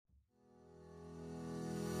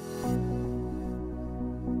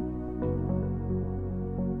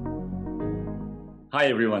Hi,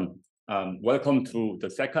 everyone. Welcome to the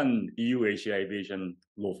second EU-Asia Aviation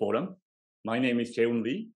Law Forum. My name is Jae Woon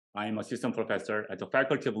Lee. I'm assistant professor at the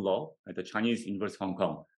Faculty of Law at the Chinese University of Hong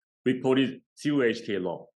Kong. We call it CUHK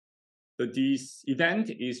Law. So this event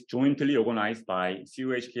is jointly organized by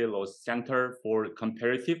CUHK Law's Center for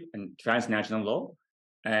Comparative and Transnational Law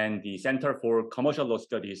and the Center for Commercial Law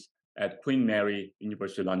Studies at Queen Mary,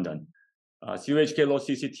 University of London. CUHK Law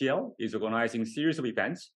CCTL is organizing a series of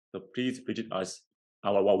events, so please visit us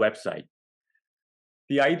our website.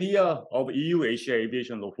 The idea of EU-Asia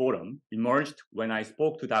Aviation Law Forum emerged when I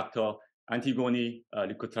spoke to Dr. Antigoni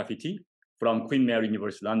Lykotrafiti from Queen Mary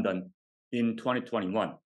University London in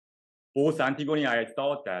 2021. Both Antigoni and I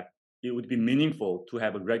thought that it would be meaningful to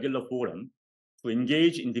have a regular forum to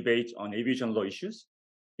engage in debate on aviation law issues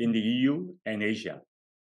in the EU and Asia.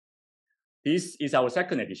 This is our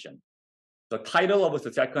second edition. The title of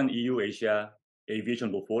the second EU-Asia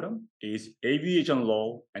Aviation Law Forum is Aviation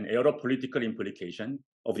Law and Aero-Political Implication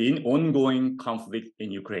of the ongoing conflict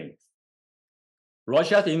in Ukraine.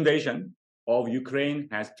 Russia's invasion of Ukraine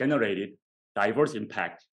has generated diverse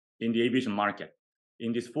impact in the aviation market.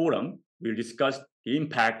 In this forum, we'll discuss the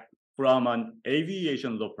impact from an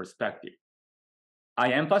aviation law perspective.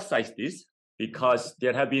 I emphasize this because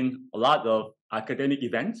there have been a lot of academic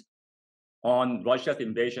events on Russia's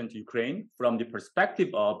invasion to Ukraine from the perspective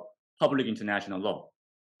of public international law.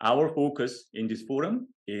 Our focus in this forum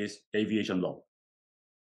is aviation law.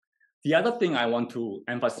 The other thing I want to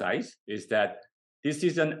emphasize is that this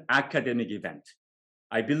is an academic event.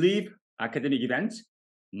 I believe academic events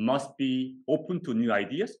must be open to new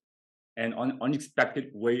ideas and unexpected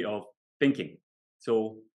way of thinking.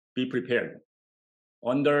 So be prepared.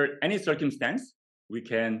 Under any circumstance, we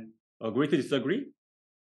can agree to disagree,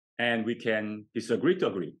 and we can disagree to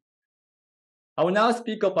agree. I will now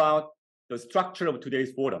speak about the structure of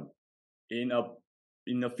today's forum. In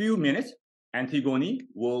a few minutes, Antigoni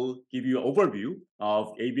will give you an overview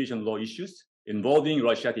of aviation law issues involving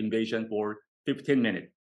Russia's invasion for 15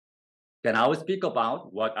 minutes. Then I will speak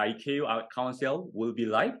about what ICAO Council will be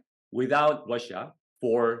like without Russia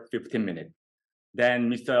for 15 minutes. Then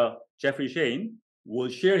Mr. Jeffrey Shane will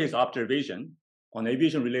share his observation on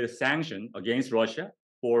aviation-related sanctions against Russia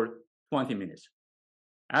for 20 minutes.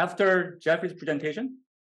 After Jeffrey's presentation,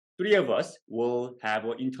 three of us will have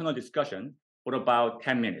an internal discussion for about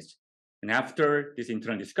 10 minutes. And after this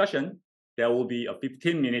internal discussion, there will be a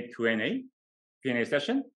 15-minute Q&A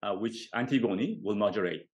session, which Antigoni will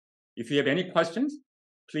moderate. If you have any questions,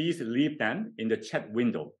 please leave them in the chat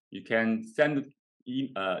window. You can send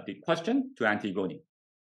the question to Antigoni.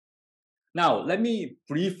 Now, let me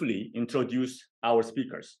briefly introduce our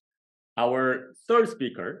speakers. Our third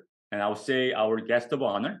speaker, and I'll say our guest of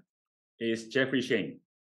honor, is Jeffrey Shane.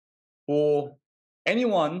 For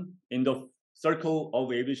anyone in the circle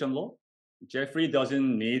of aviation law, Jeffrey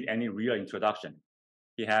doesn't need any real introduction.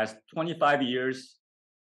 He has 25 years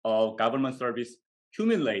of government service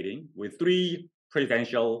accumulating with 3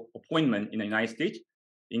 presidential appointments in the United States,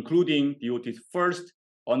 including DOT's first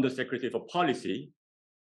Undersecretary for Policy.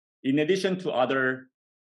 In addition to other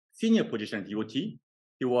senior positions at DOT,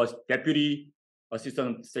 he was Deputy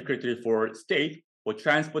Assistant Secretary for State for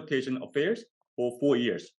Transportation Affairs for 4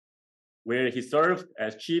 years, where he served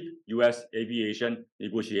as Chief U.S. Aviation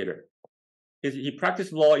Negotiator. He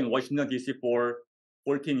practiced law in Washington, D.C. for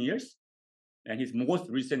 14 years, and his most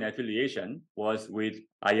recent affiliation was with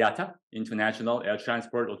IATA, International Air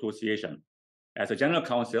Transport Association, as a general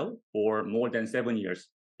counsel for more than 7 years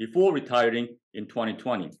before retiring in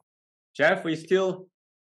 2020. Jeff is still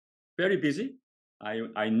very busy.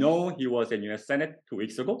 I know he was in U.S. Senate 2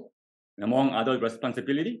 weeks ago. And among other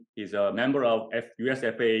responsibilities, he's a member of U.S.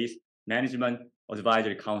 FAA's Management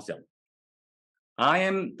Advisory Council. I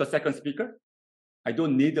am the second speaker. I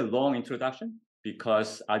don't need a long introduction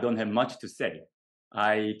because I don't have much to say.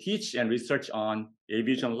 I teach and research on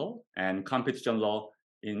aviation law and competition law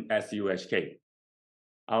in CUHK.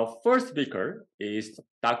 Our first speaker is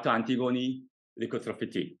Dr. Antigoni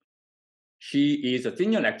Lykotrafiti. She is a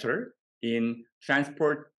senior lecturer in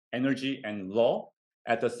Transport, Energy, and Law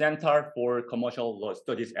at the Center for Commercial Law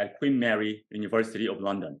Studies at Queen Mary, University of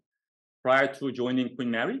London. Prior to joining Queen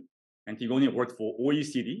Mary, Antigoni worked for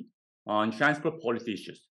OECD on transport policy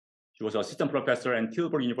issues. She was assistant professor at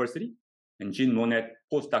Tilburg University and Jean Monnet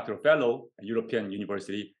postdoctoral fellow at European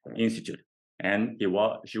University Institute. And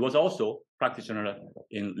she was also practitioner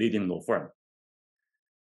in leading law firm.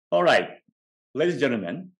 All right, ladies and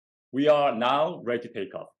gentlemen, we are now ready to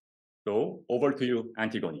take off. So over to you,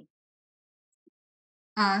 Antigoni.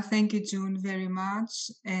 Thank you, June, very much.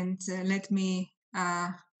 And let me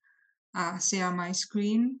share my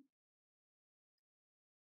screen.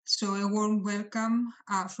 So a warm welcome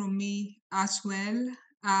from me as well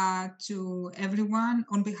to everyone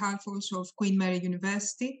on behalf also of Queen Mary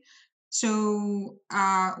University. So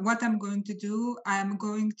what I'm going to do, I'm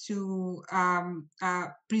going to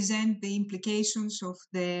present the implications of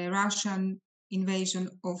the Russian invasion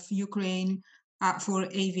of Ukraine for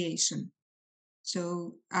aviation.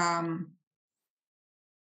 So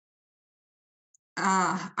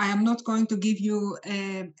I am not going to give you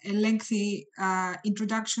a lengthy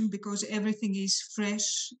introduction because everything is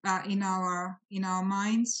fresh in our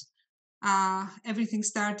minds. Everything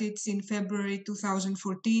started in February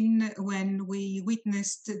 2014 when we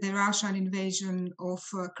witnessed the Russian invasion of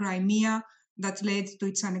Crimea that led to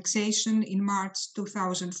its annexation in March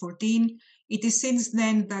 2014. It is since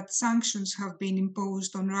then that sanctions have been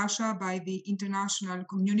imposed on Russia by the international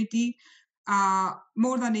community.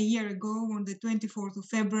 More than a year ago, on the 24th of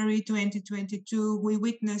February 2022, we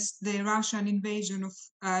witnessed the Russian invasion of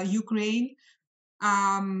Ukraine.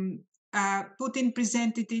 Putin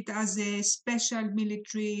presented it as a special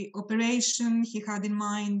military operation. He had in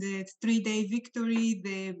mind the three-day victory.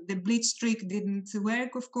 The blitzkrieg didn't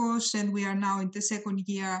work, of course, and we are now in the second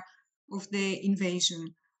year of the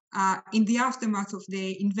invasion. In the aftermath of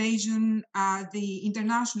the invasion, the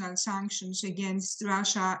international sanctions against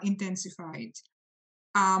Russia intensified.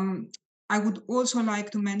 I would also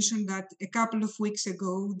like to mention that a couple of weeks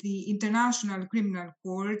ago, the International Criminal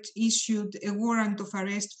Court issued a warrant of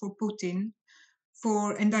arrest for Putin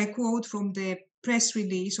for, and I quote from the press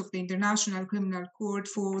release of the International Criminal Court,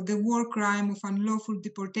 for the war crime of unlawful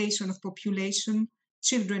deportation of population,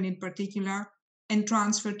 children in particular, and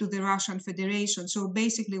transfer to the Russian Federation. So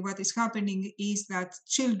basically what is happening is that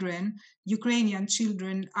children, Ukrainian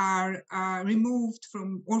children, are removed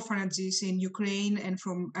from orphanages in Ukraine and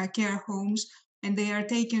from care homes, and they are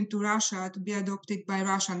taken to Russia to be adopted by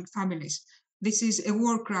Russian families. This is a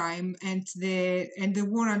war crime, and the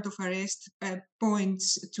warrant of arrest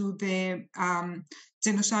points to the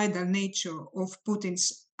genocidal nature of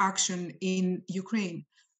Putin's action in Ukraine.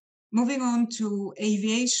 Moving on to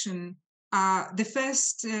aviation, the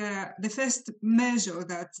first measure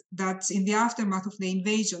that in the aftermath of the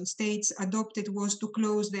invasion states adopted was to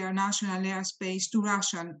close their national airspace to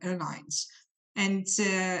Russian airlines. And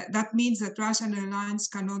that means that Russian airlines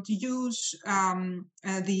cannot use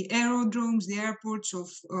the aerodromes, the airports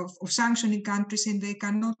of sanctioning countries, and they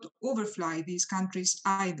cannot overfly these countries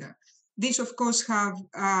either. These, of course, have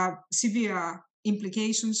severe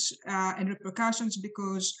implications and repercussions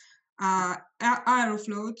because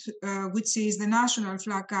Aeroflot, which is the national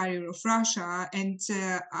flag carrier of Russia, and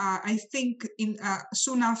I think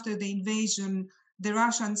soon after the invasion, the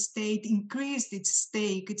Russian state increased its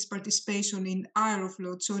stake, its participation in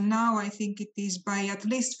Aeroflot. So now I think it is by at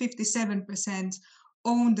least 57%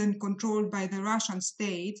 owned and controlled by the Russian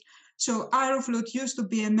state. So Aeroflot used to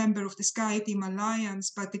be a member of the SkyTeam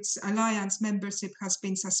Alliance, but its alliance membership has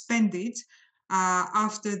been suspended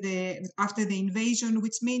after the invasion,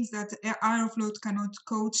 which means that Aeroflot cannot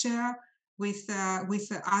co-share with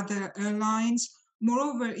other airlines.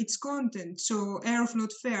 Moreover, its content, so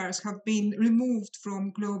Aeroflot fares have been removed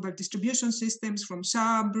from global distribution systems, from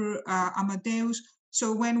Sabre, Amadeus.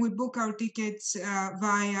 So when we book our tickets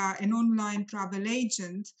via an online travel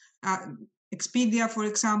agent, Expedia, for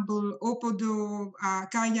example, Opodo,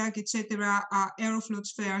 Kayak, etc.,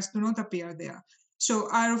 Aeroflot's fares do not appear there. So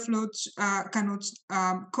Aeroflot cannot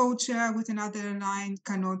co-share with another airline,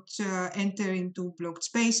 cannot enter into blocked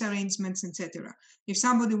space arrangements, etc. If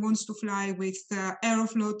somebody wants to fly with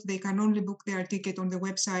Aeroflot, they can only book their ticket on the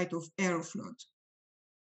website of Aeroflot.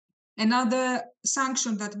 Another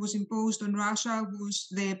sanction that was imposed on Russia was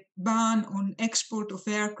the ban on export of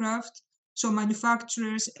aircraft. So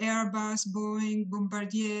manufacturers, Airbus, Boeing,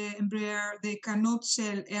 Bombardier, Embraer, they cannot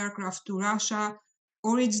sell aircraft to Russia.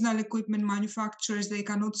 Original equipment manufacturers, they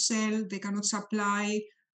cannot sell, they cannot supply,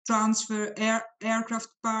 transfer aircraft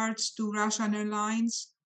parts to Russian airlines.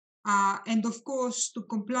 And of course, to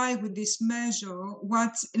comply with this measure,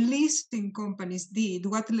 what leasing companies did,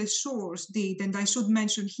 what lessors did, and I should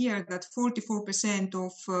mention here that 44%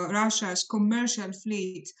 of Russia's commercial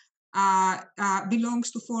fleet belongs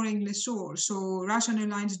to foreign lessors. So Russian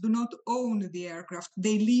airlines do not own the aircraft,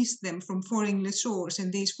 they lease them from foreign lessors,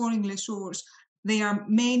 and these foreign lessors, they are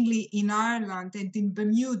mainly in Ireland and in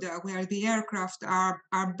Bermuda, where the aircraft are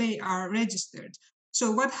registered. So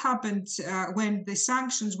what happened when the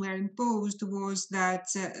sanctions were imposed was that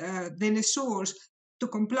the lessors, to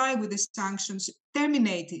comply with the sanctions,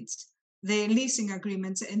 terminated the leasing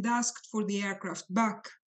agreements and asked for the aircraft back.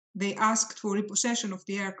 They asked for repossession of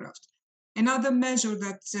the aircraft. Another measure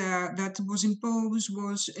that was imposed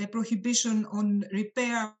was a prohibition on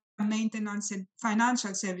repair maintenance and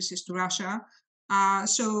financial services to Russia.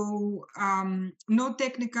 No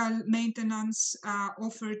technical maintenance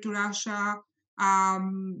offered to Russia,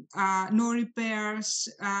 no repairs,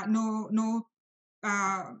 no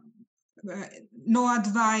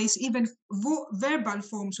advice, even verbal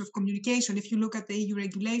forms of communication. If you look at the EU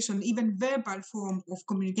regulation, even verbal form of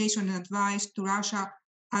communication and advice to Russia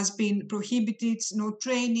has been prohibited, no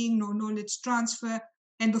training, no knowledge transfer.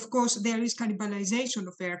 And of course, there is cannibalization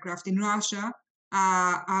of aircraft in Russia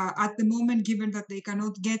at the moment, given that they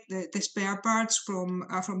cannot get the spare parts from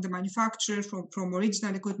the manufacturer, from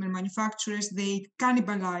original equipment manufacturers. They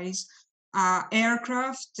cannibalize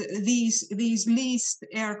aircraft, these leased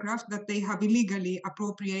aircraft that they have illegally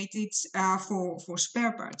appropriated for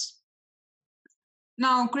spare parts.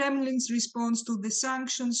 Now, Kremlin's response to the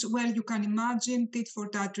sanctions, well, you can imagine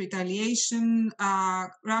tit-for-tat retaliation.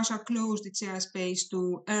 Russia closed its airspace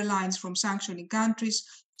to airlines from sanctioning countries,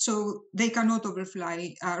 so they cannot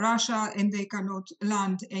overfly Russia and they cannot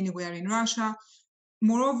land anywhere in Russia.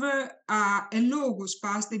 Moreover, a law was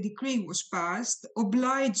passed, a decree was passed,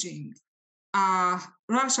 obliging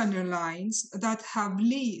Russian airlines that have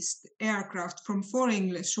leased aircraft from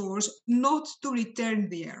foreign lessors not to return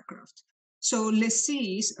the aircraft. So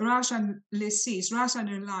Russian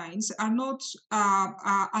airlines are not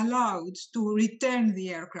allowed to return the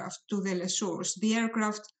aircraft to the lessors. The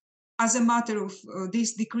aircraft, as a matter of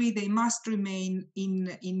this decree, they must remain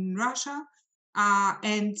in Russia.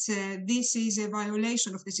 This is a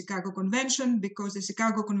violation of the Chicago Convention, because the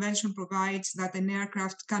Chicago Convention provides that an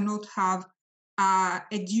aircraft cannot have a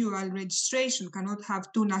dual registration, cannot have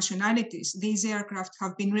two nationalities. These aircraft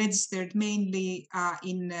have been registered mainly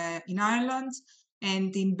in Ireland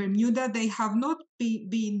and in Bermuda. They have not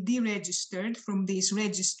been deregistered from these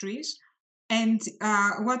registries. And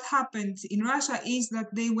what happened in Russia is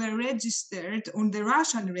that they were registered on the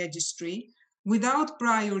Russian registry without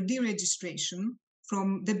prior deregistration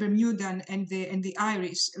from the Bermudan and the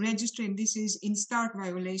Irish registry. And this is in stark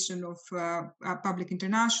violation of public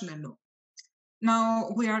international law. Now,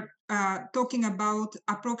 we are talking about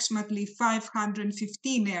approximately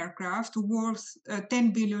 515 aircraft worth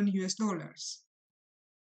 $10 billion US.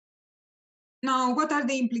 Now, what are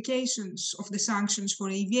the implications of the sanctions for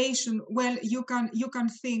aviation? Well, you can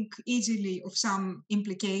think easily of some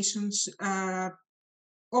implications.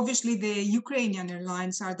 Obviously, the Ukrainian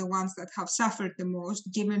airlines are the ones that have suffered the most,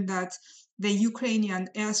 given that the Ukrainian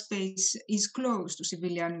airspace is closed to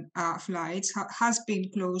civilian flights, has been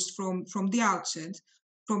closed from the outset,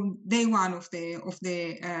 from day one of the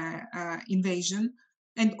invasion.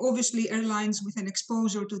 And obviously, airlines with an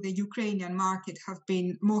exposure to the Ukrainian market have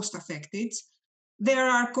been most affected. There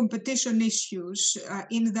are competition issues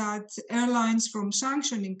in that airlines from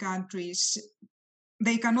sanctioning countries,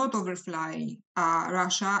 they cannot overfly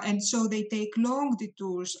Russia, and so they take long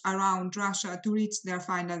detours around Russia to reach their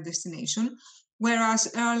final destination,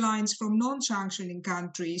 whereas airlines from non-sanctioning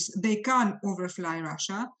countries, they can overfly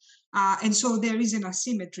Russia, and so there is an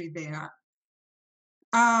asymmetry there.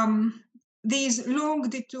 These long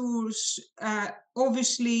detours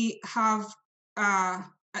obviously have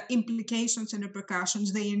implications and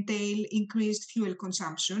repercussions. They entail increased fuel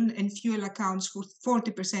consumption, and fuel accounts for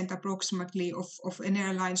 40% approximately of an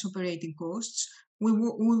airline's operating costs. We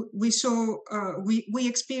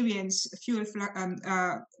experience fuel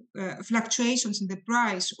fluctuations in the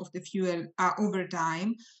price of the fuel over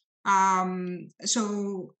time.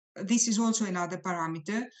 So this is also another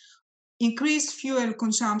parameter. Increased fuel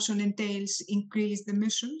consumption entails increased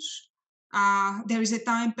emissions. There is a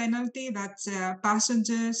time penalty that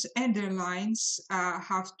passengers and airlines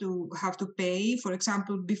have to pay. For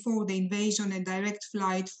example, before the invasion, a direct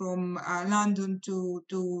flight from London to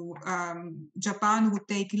Japan would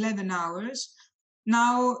take 11 hours.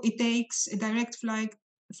 Now a direct flight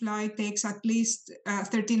takes at least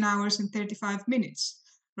 13 hours and 35 minutes.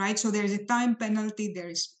 Right, so there is a time penalty, there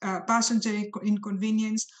is passenger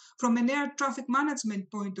inconvenience. From an air traffic management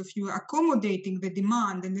point of view, accommodating the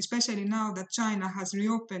demand, and especially now that China has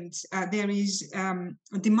reopened, there is a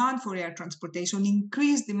demand for air transportation,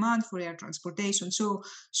 increased demand for air transportation. So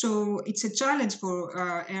it's a challenge for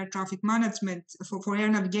air traffic management, for air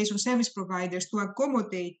navigation service providers to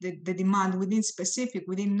accommodate the demand within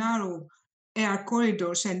narrow air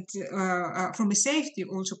corridors, and from a safety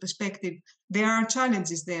also perspective, there are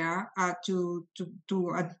challenges there to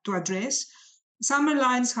address. Some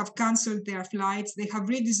airlines have cancelled their flights. They have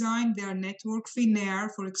redesigned their network. Finnair,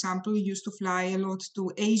 for example, used to fly a lot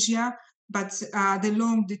to Asia, but the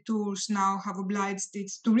long detours now have obliged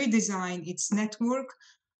it to redesign its network.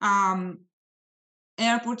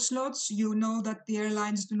 Airport slots, you know that the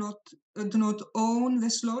airlines do not own the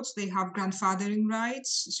slots. They have grandfathering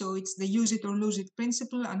rights. So it's the use it or lose it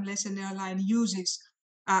principle. Unless an airline uses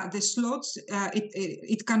the slots,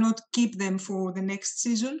 it cannot keep them for the next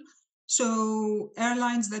season. So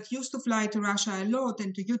airlines that used to fly to Russia a lot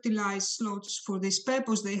and to utilize slots for this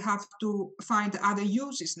purpose, they have to find other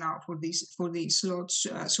uses now for these slots.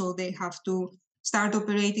 So they have to start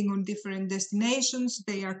operating on different destinations.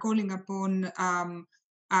 They are calling upon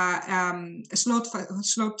slot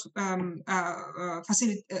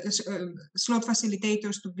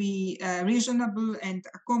facilitators to be reasonable and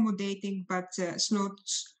accommodating, but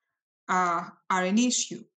slots are an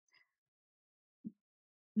issue.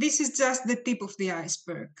 This is just the tip of the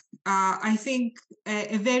iceberg. I think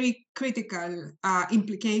a very critical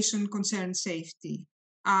implication concerns safety.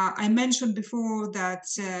 I mentioned before that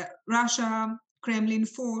Russia, Kremlin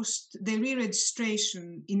forced the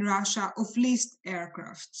re-registration in Russia of leased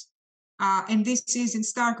aircraft. And this is in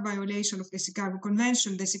stark violation of the Chicago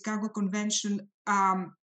Convention. The Chicago Convention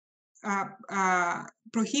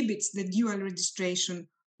prohibits the dual registration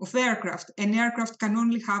of aircraft. An aircraft can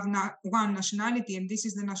only have one nationality, and this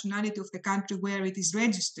is the nationality of the country where it is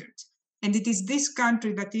registered. And it is this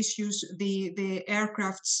country that issues the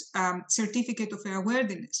aircraft's certificate of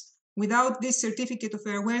airworthiness. Without this certificate of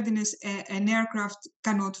airworthiness, an aircraft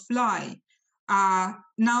cannot fly.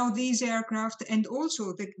 Now these aircraft, and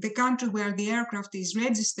also the country where the aircraft is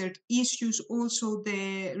registered, issues also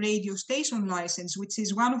the radio station license, which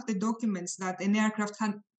is one of the documents that an aircraft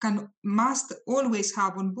must always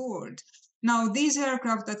have on board. Now these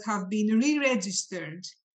aircraft that have been re-registered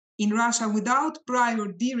in Russia without prior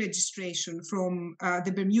deregistration from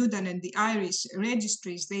the Bermudan and the Irish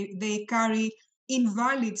registries, they carry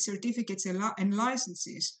invalid certificates and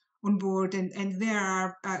licenses on board, and there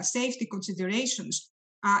are safety considerations.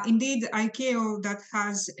 Indeed, ICAO, that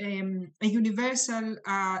has a universal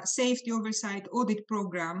safety oversight audit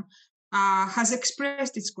program, has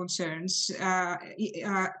expressed its concerns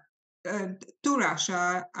to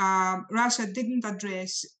Russia. Russia didn't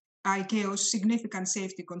address ICAO's significant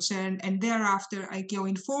safety concern, and thereafter ICAO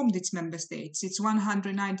informed its member states, its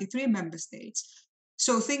 193 member states.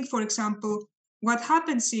 So think, for example, what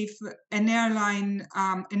happens if an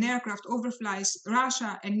aircraft overflies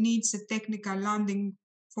Russia and needs a technical landing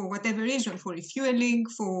for whatever reason, for refueling,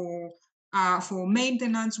 for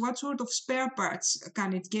maintenance? What sort of spare parts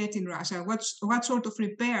can it get in Russia? What sort of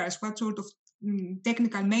repairs, what sort of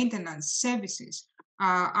technical maintenance services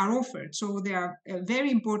are offered? So there are very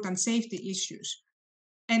important safety issues.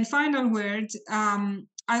 And final word,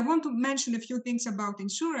 I want to mention a few things about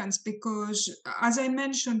insurance, because as I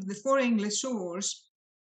mentioned, the foreign lessors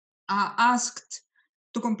asked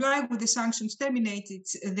to comply with the sanctions, terminated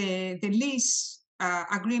the lease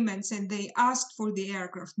agreements, and they asked for the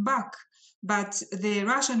aircraft back. But the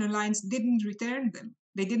Russian airlines didn't return them.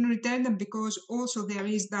 They didn't return them because also there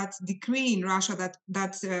is that decree in Russia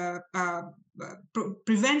that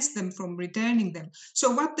prevents them from returning them.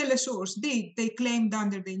 So what the lessors did, they claimed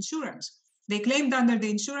under the insurance. They claimed under the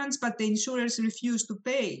insurance, but the insurers refused to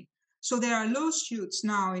pay. So there are lawsuits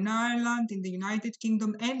now in Ireland, in the United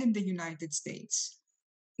Kingdom, and in the United States.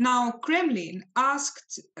 Now, Kremlin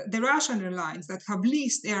asked the Russian airlines that have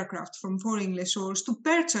leased aircraft from foreign lessors to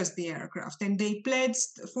purchase the aircraft, and they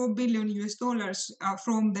pledged $4 billion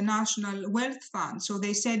from the National Wealth Fund. So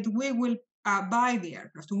they said, we will buy the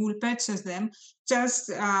aircraft, we will purchase them. Just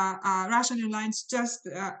Russian airlines just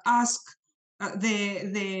ask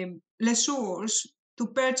the lessors to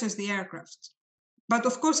purchase the aircraft. But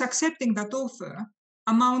of course, accepting that offer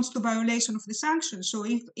amounts to violation of the sanctions. So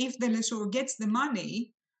if the lessor gets the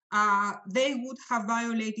money, they would have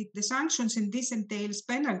violated the sanctions, and this entails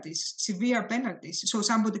penalties, severe penalties. So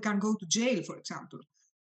somebody can go to jail, for example.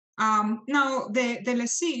 Now, the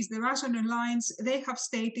lessees, the Russian airlines, they have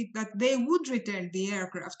stated that they would return the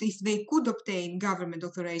aircraft if they could obtain government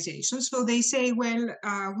authorization. So they say, well,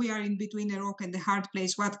 we are in between a rock and a hard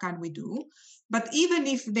place. What can we do? But even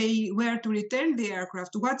if they were to return the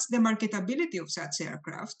aircraft, what's the marketability of such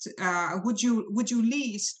aircraft? Would you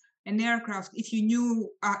lease an aircraft if you knew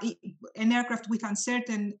an aircraft with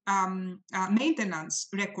uncertain maintenance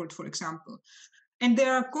record, for example? And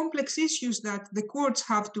there are complex issues that the courts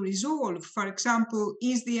have to resolve. For example,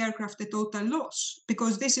 is the aircraft a total loss?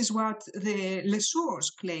 Because this is what the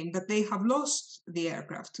lessors claim, that they have lost the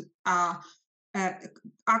aircraft.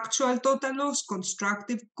 Actual total loss,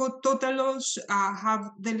 constructive total loss,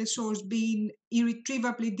 have the lessors been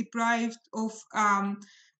irretrievably deprived of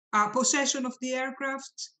possession of the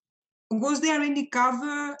aircraft? was there any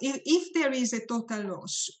cover? If there is a total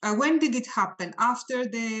loss, when did it happen? After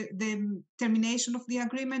the termination of the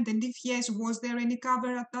agreement? And if yes, was there any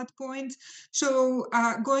cover at that point? So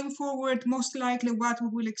going forward, most likely what we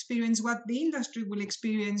will experience, what the industry will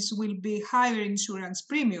experience, will be higher insurance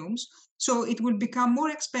premiums. So it will become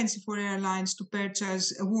more expensive for airlines to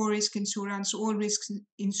purchase war risk insurance, all risk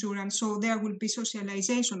insurance. So there will be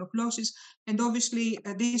socialization of losses. And obviously,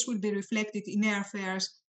 this will be reflected in airfares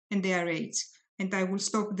and their rates. And I will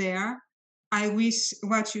stop there. I wish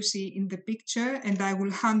what you see in the picture, and I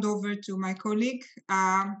will hand over to my colleague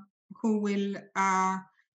who will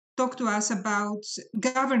talk to us about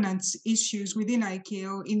governance issues within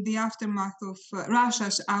ICAO in the aftermath of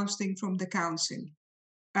Russia's ousting from the Council.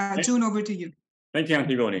 June, over to you. Thank you,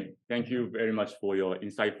 Antigoni. Thank you very much for your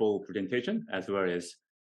insightful presentation as well as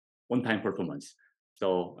on-time performance.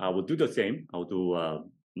 So I will do the same. I'll do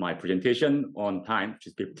my presentation on time, which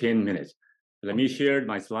is 15 minutes. Let me share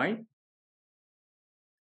my slide.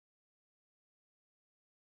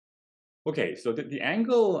 Okay, so the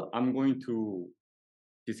angle I'm going to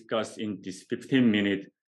discuss in this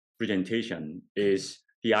 15-minute presentation is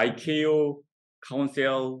the ICAO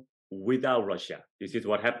Council without Russia. This is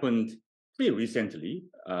what happened pretty recently,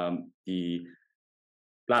 the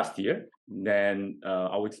last year. Then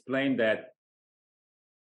I'll explain that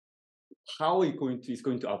how it's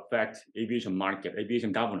going to affect aviation market,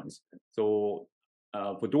 aviation governance. So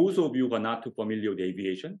for those of you who are not too familiar with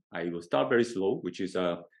aviation, I will start very slow, which is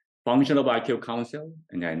a function of ICAO Council,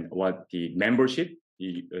 and then what the membership,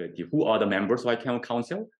 who are the members of ICAO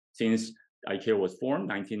Council since ICAO was formed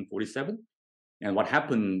 1947, and what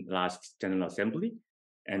happened last General Assembly,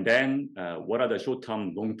 and then what are the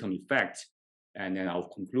short-term, long-term effects, and then I'll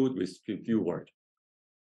conclude with a few words.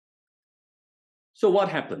 So what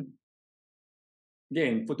happened?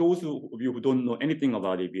 Again, for those of you who don't know anything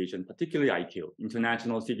about aviation, particularly ICAO,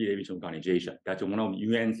 International Civil Aviation Organization, that's one of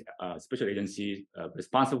UN's special agencies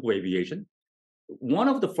responsible for aviation. One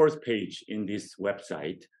of the first page in this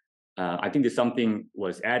website, I think there's something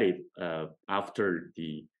was added after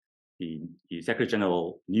the Secretary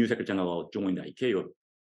General, new Secretary General joined ICAO,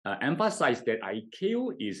 emphasized that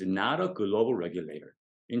ICAO is not a global regulator.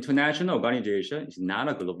 International organization is not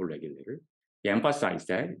a global regulator. He emphasized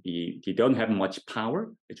that he don't have much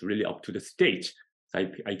power. It's really up to the states. So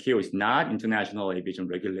ICAO is not international aviation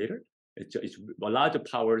regulator. It's a lot of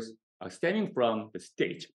powers are stemming from the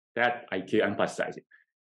state that ICAO emphasizes.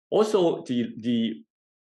 Also, the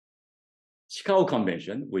Chicago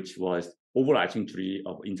Convention, which was overarching treaty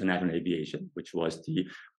of international aviation, which was the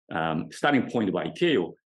starting point of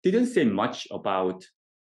ICAO, didn't say much about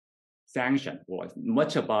sanction or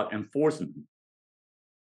much about enforcement.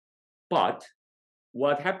 But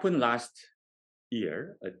what happened last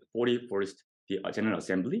year at 41st General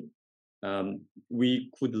Assembly,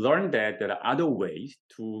 we could learn that there are other ways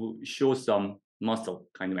to show some muscle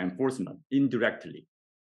kind of enforcement indirectly.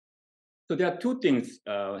 So there are two things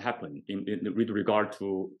happen with regard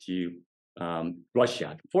to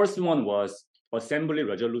Russia. First one was Assembly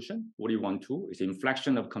Resolution 4012. It's an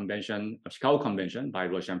inflection of convention, Chicago Convention by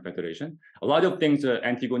Russian Federation. A lot of things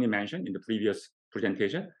Antigoni mentioned in the previous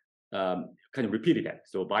presentation kind of repeated that.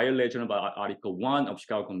 So violation of Article 1 of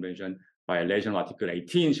Chicago Convention, violation of Article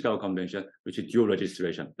 18 Chicago Convention, which is dual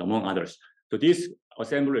registration, among others. So this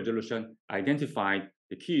Assembly Resolution identified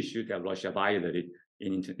the key issues that Russia violated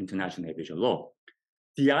in international aviation law.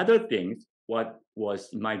 The other thing, what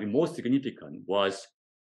might be most significant, was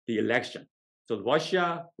the election. So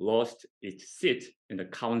Russia lost its seat in the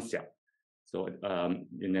Council. So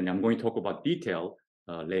and then I'm going to talk about detail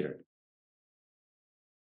later.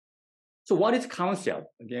 So what is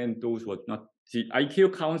Council? Again, those were not, the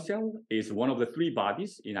ICAO Council is one of the three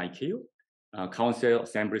bodies in ICAO, Council,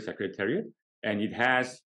 Assembly, Secretariat, and it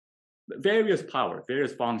has various powers,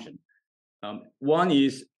 various functions. One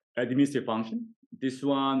is administrative function. This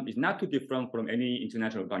one is not too different from any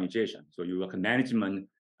international organization. So you have management,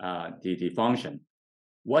 the function.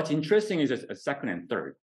 What's interesting is a second and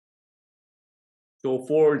third. So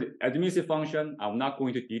for the administrative function, I'm not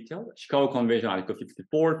going into detail. Chicago Convention Article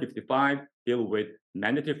 54, 55 deal with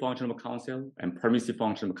mandatory function of Council and permissive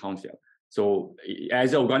function of Council. So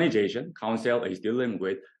as an organization, Council is dealing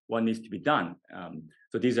with what needs to be done.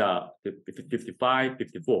 So these are 55,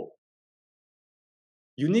 54.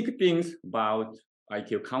 Unique things about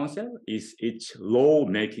ICAO Council is its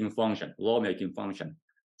law-making function.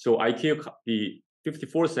 So ICAO, the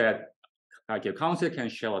 54 said ICAO Council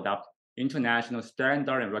shall adopt international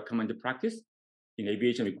standard and recommended practice. In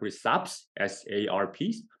aviation, we call it SARPs,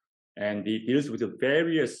 SARPs, and it deals with the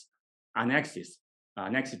various annexes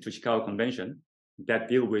to Chicago Convention that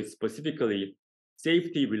deal with specifically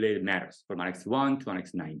safety-related matters from Annex 1 to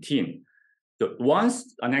Annex 19. So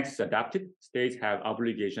once Annex is adopted, states have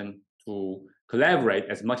obligation to collaborate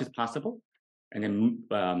as much as possible, and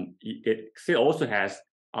then it also has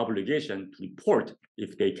obligation to report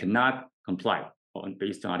if they cannot comply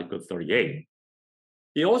based on Article 38.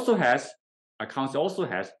 It also has, a council also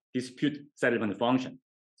has dispute settlement function.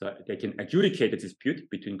 So they can adjudicate the dispute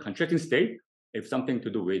between contracting state if something to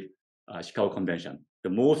do with Chicago Convention. The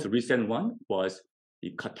most recent one was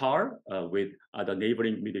the Qatar with other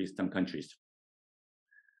neighboring Middle Eastern countries.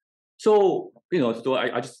 So, so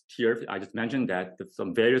I just mentioned that there's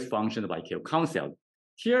some various functions of ICAO Council.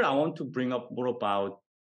 Here, I want to bring up more about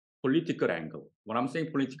political angle. What I'm saying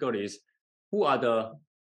political is, who are the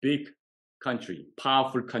big country,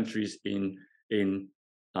 powerful countries in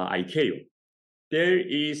ICAO? There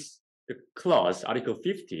is the clause, Article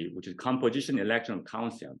 50, which is composition election of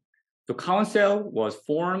council. The council was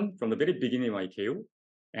formed from the very beginning of ICAO,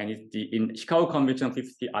 and in Chicago Convention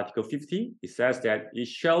 50, Article 50, it says that it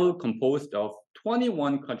shall composed of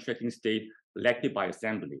 21 contracting states elected by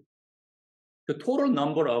assembly. The total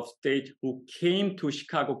number of states who came to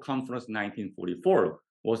Chicago Conference 1944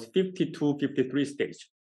 was 53 states.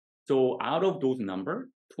 So out of those numbers,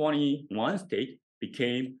 21 states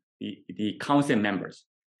became the council members.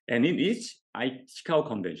 And in each Chicago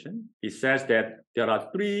Convention, it says that there are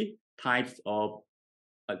three categories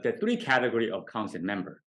of council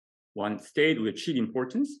member. One, state with chief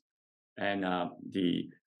importance, and the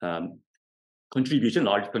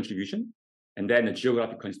large contribution, and then the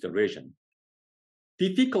geographic consideration.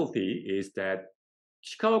 Difficulty is that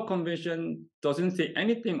Chicago Convention doesn't say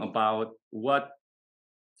anything about what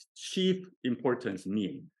chief importance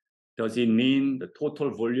means. Does it mean the total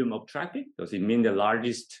volume of traffic? Does it mean the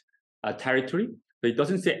largest territory? So it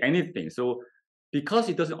doesn't say anything. So because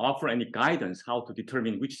it doesn't offer any guidance how to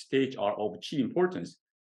determine which states are of chief importance,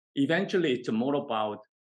 eventually it's more about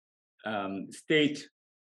state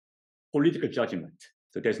political judgment.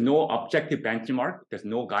 So there's no objective benchmark, there's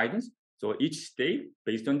no guidance. So each state,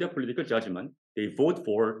 based on their political judgment, they vote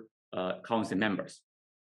for council members.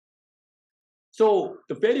 So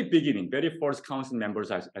the very first council members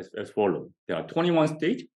as follows. There are 21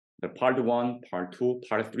 states, the part 1, part 2,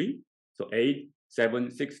 part 3. So 8,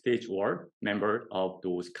 7, 6 states were members of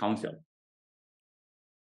those council.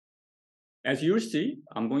 As you see,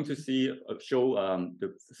 I'm going to show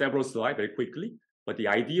the several slides very quickly, but the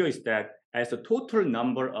idea is that as the total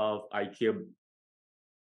number of ICAO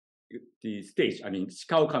the states,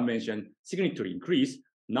 Chicago Convention signatory increase,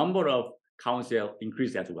 number of council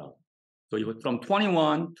increase as well. So from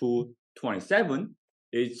 21 to 27,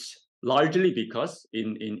 it's largely because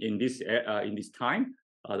in this time,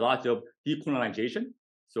 a lot of decolonization.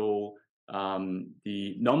 So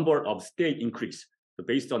the number of states increased. So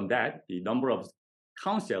based on that, the number of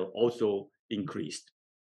council also increased.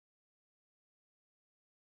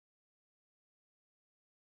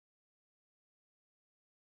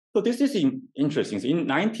 So this is interesting. In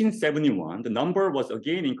 1971, the number was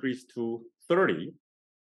again increased to 30,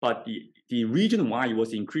 but the reason why it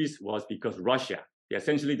was increased was because Russia.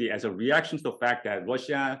 Essentially, as a reaction to the fact that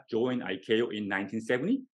Russia joined ICAO in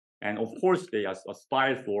 1970, and of course they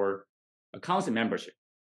aspired for a council membership.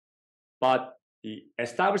 But the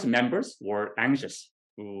established members were anxious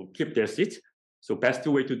to keep their seats. So best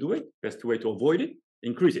way to do it, best way to avoid it,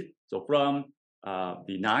 increase it. So from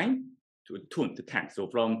the 9 to 10. So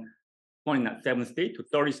from 27 states to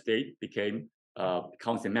 30 states became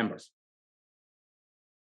council members.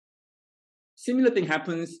 Similar thing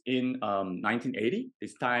happens in 1980,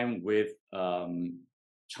 this time with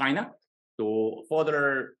China. So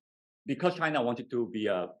further, because China wanted to be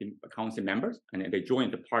a council members, and they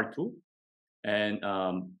joined the part 2. And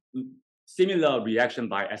similar reaction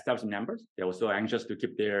by established members. They were so anxious to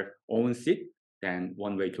keep their own seat. Then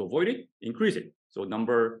one way to avoid it, increase it. So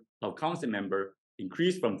number of council members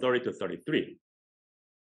increased from 30 to 33.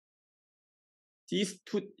 These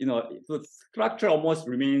two, the structure almost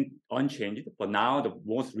remained unchanged, but now the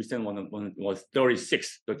most recent one was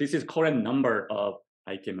 36. So this is current number of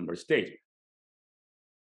ICAO member states.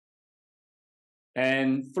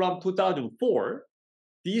 And from 2004,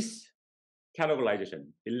 this categorization,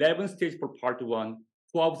 11 states for part 1,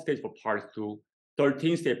 12 states for part 2,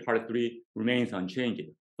 13 states part 3 remains unchanged.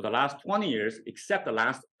 For the last 20 years, except the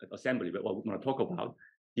last assembly, what we're going to talk about,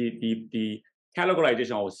 the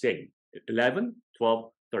categorization was same, 11,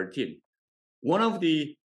 12, 13. One of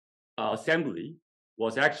the assembly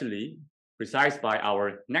was actually precised by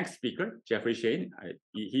our next speaker, Jeffrey Shane.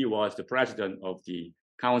 He was the president of the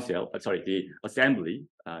council, the assembly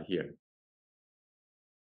here.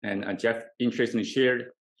 And Jeff interestingly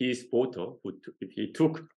shared his photo he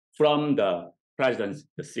took from the president's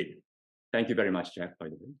seat. Thank you very much, Jeff, by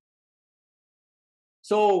the way.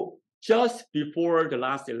 So just before the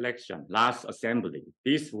last election, last assembly,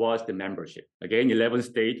 this was the membership. Again, 11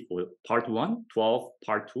 states for part 1, 12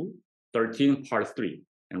 part 2, 13 part 3.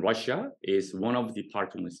 And Russia is one of the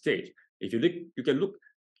part 1 states. If you can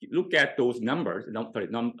look at those numbers,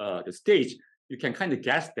 the states, you can kind of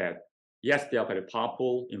guess that, yes, they are very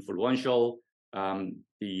powerful, influential,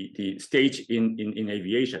 the stage in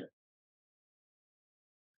aviation.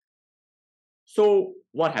 So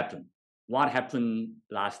what happened? What happened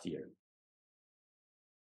last year?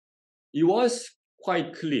 It was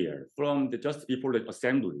quite clear from just before the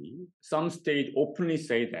assembly, some states openly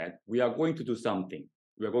say that we are going to do something.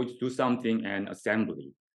 We are going to do something and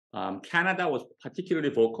assembly. Canada was particularly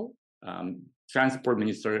vocal. Transport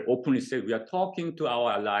minister openly said we are talking to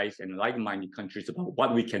our allies and like-minded countries about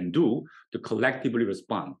what we can do to collectively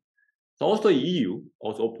respond. So also EU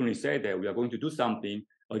also openly said that we are going to do something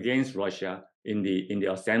against Russia in the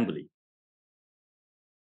assembly.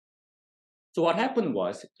 So what happened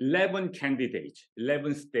was 11 candidates,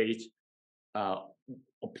 11 states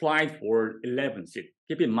applied for 11 seats.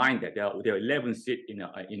 Keep in mind that there are 11 seats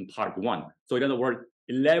in part 1. So in other words,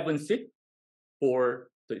 11 seats for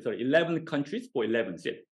 11 countries for 11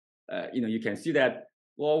 seats. You can see that,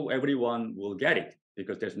 well, everyone will get it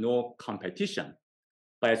because there's no competition.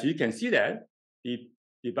 But as you can see that the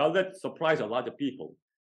ballot surprised a lot of people.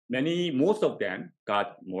 Most of them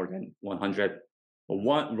got more than 100.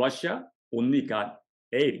 But Russia only got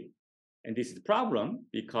 80. And this is a problem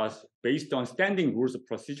because based on standing rules of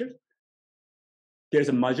procedure, there's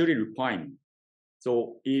a majority requirement.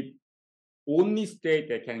 So it only state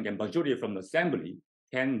that can get majority from the assembly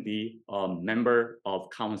can be a member of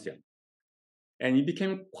council. And it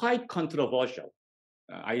became quite controversial.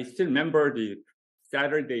 I still remember the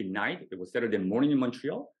Saturday night, it was Saturday morning in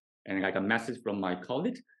Montreal, and I got a message from my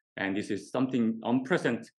colleagues, and this is something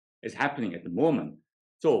unprecedented is happening at the moment.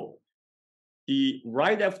 So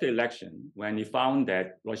right after the election, when he found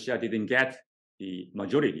that Russia didn't get the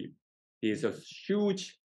majority, there's a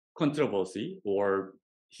huge controversy or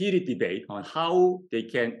heated debate on how they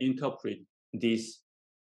can interpret these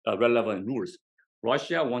relevant rules.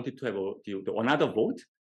 Russia wanted to have another vote,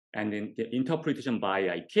 and then the interpretation by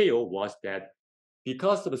ICAO was that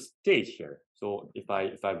because of the state here. So if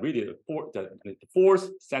I read it, the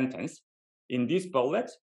fourth sentence, in this ballot,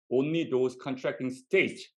 only those contracting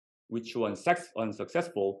states which were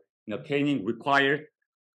unsuccessful in obtaining required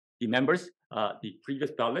the members, the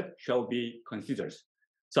previous ballot shall be considered.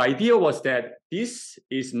 So idea was that this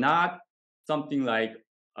is not something like,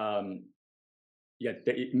 imagine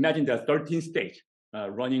there are 13 states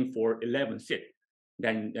running for 11 seats.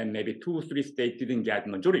 Then maybe 2 or 3 states didn't get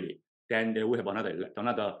majority. Then they will have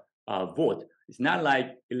another vote. It's not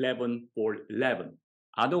like 11 for 11.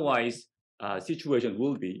 Otherwise, situation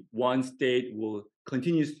will be one state will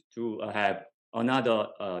continue to have another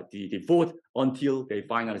the vote until they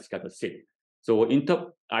finally get a seat. So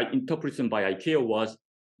interpretation by ICAO was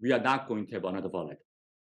we are not going to have another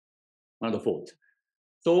vote.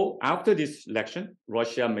 So after this election,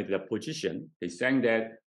 Russia made their position. They saying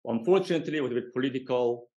that unfortunately it was a bit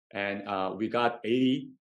political, and we got 80,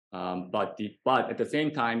 but at the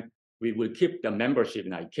same time we will keep the membership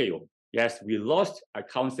in ICAO. Yes, we lost our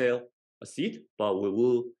council a seat, but we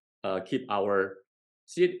will keep our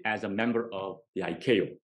seat as a member of the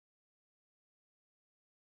ICAO.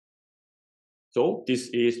 So this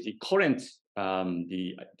is the current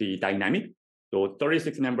the dynamic. So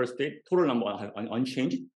 36 member states, total number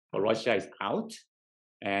unchanged, but Russia is out,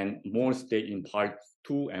 and more states in part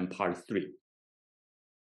 2 and part 3.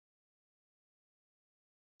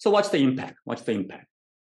 So what's the impact?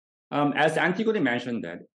 As Antigoni mentioned,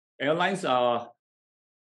 that airlines are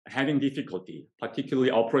having difficulty, particularly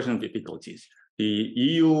operational difficulties. The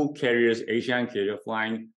EU carriers, Asian carrier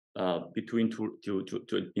flying between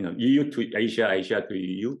EU to Asia, Asia to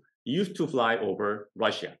EU, used to fly over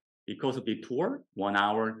Russia. Because of detour, 1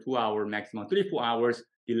 hour, 2 hour, maximum 3-4 hours,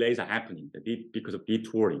 delays are happening because of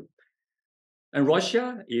detouring. And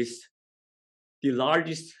Russia is the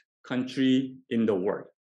largest country in the world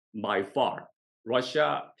by far.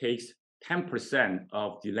 Russia takes 10%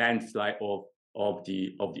 of the landslide of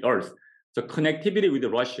the Earth. So connectivity with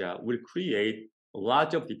Russia will create a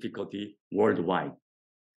lot of difficulty worldwide.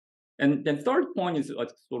 And then third point is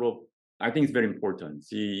I think it's very important,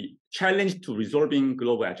 the challenge to resolving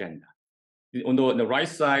global agenda. On the right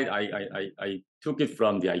side, I took it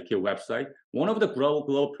from the ICAO website. One of the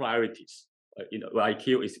global priorities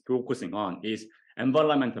ICAO is focusing on is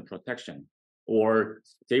environmental protection or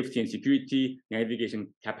safety and security navigation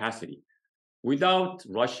capacity. Without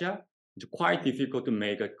Russia, it's quite difficult to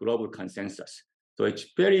make a global consensus. So it's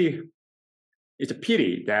a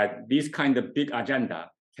pity that this kind of big agenda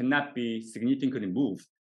cannot be significantly moved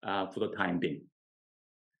for the time being.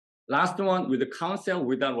 Last one, will the Council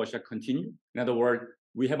without Russia continue? In other words,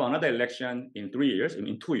 we have another election in 3 years,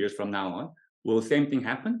 in 2 years from now on. Will the same thing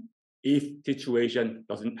happen if situation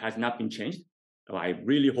has not been changed? I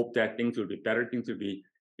really hope that things will be better, things will be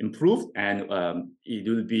improved, and it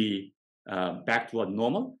will be back to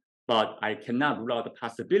normal. But I cannot rule out the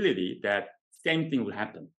possibility that same thing will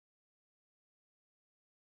happen.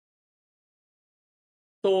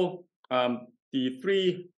 So the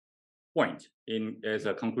 3 points as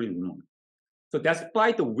a concluding remark. So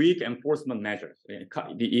despite the weak enforcement measures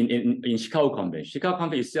in Chicago Convention, Chicago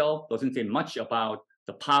Convention itself doesn't say much about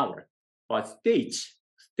the power, but states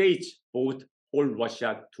both hold Russia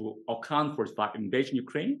to account for invasion of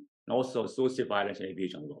Ukraine and also associated violence and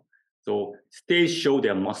aviation law. So states show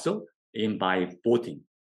their muscle by voting.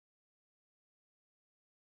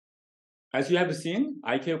 As you have seen,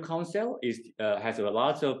 ICAO Council has a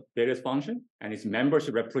lot of various functions, and its members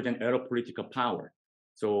represent aero-political power.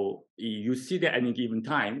 So you see that at any given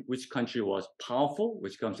time, which country was powerful,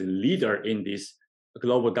 which comes a leader in this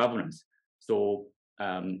global governance. So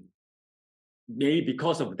maybe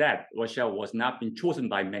because of that, Russia was not been chosen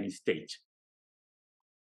by many states.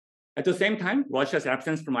 At the same time, Russia's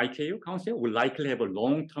absence from ICAO Council will likely have a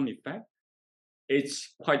long-term effect.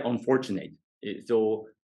 It's quite unfortunate. So,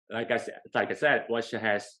 like I said, Russia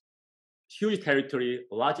has huge territory,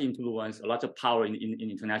 a lot of influence, a lot of power in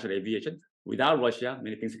international aviation. Without Russia,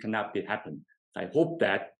 many things cannot happen. I hope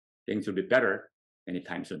that things will be better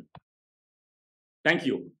anytime soon. Thank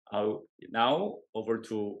you. Now over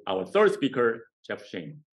to our third speaker, Jeff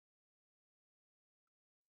Shane.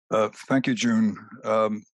 Thank you, June.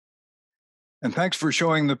 And thanks for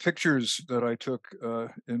showing the pictures that I took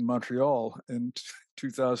in Montreal in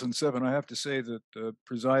 2007. I have to say that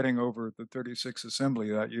presiding over the 36th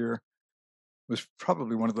Assembly that year was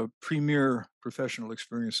probably one of the premier professional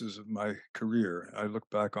experiences of my career. I look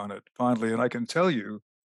back on it fondly, and I can tell you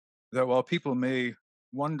that while people may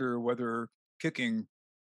wonder whether kicking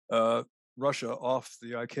Russia off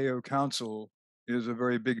the ICAO Council is a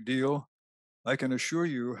very big deal, I can assure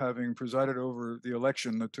you, having presided over the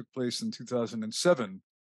election that took place in 2007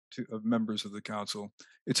 of members of the Council,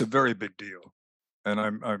 it's a very big deal. And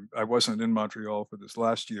I wasn't in Montreal for this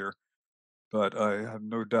last year, but I have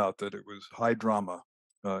no doubt that it was high drama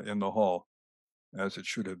in the hall, as it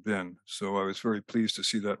should have been. So I was very pleased to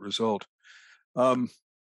see that result. I'm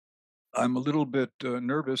a little bit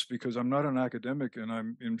nervous because I'm not an academic, and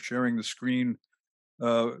I'm sharing the screen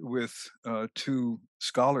with 2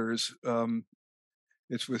 scholars.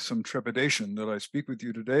 It's with some trepidation that I speak with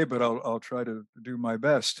you today, but I'll try to do my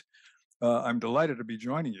best. I'm delighted to be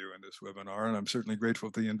joining you in this webinar, and I'm certainly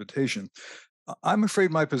grateful for the invitation. I'm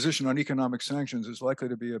afraid my position on economic sanctions is likely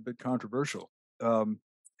to be a bit controversial.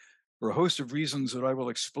 For a host of reasons that I will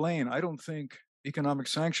explain, I don't think economic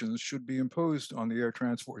sanctions should be imposed on the air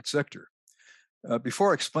transport sector.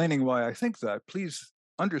 Before explaining why I think that, please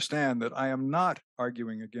understand that I am not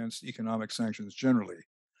arguing against economic sanctions generally.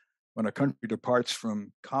 When a country departs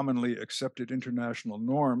from commonly accepted international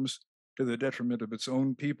norms to the detriment of its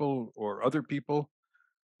own people or other people,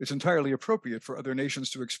 it's entirely appropriate for other nations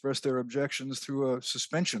to express their objections through a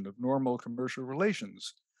suspension of normal commercial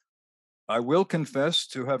relations. I will confess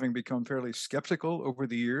to having become fairly skeptical over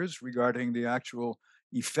the years regarding the actual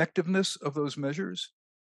effectiveness of those measures.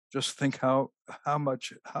 Just think how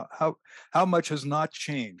much has not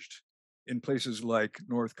changed in places like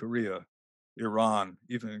North Korea, Iran,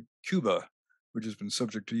 even Cuba, which has been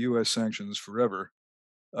subject to US sanctions forever,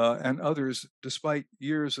 and others, despite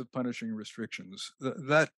years of punishing restrictions.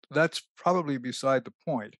 That's probably beside the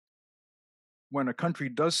point. When a country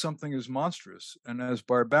does something as monstrous and as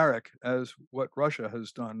barbaric as what Russia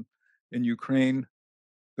has done in Ukraine,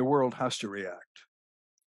 the world has to react.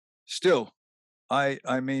 Still,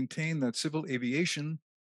 I maintain that civil aviation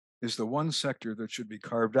is the one sector that should be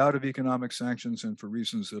carved out of economic sanctions, and for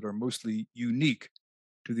reasons that are mostly unique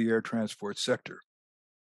to the air transport sector.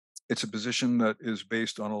 It's a position that is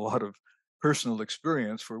based on a lot of personal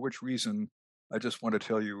experience, for which reason I just want to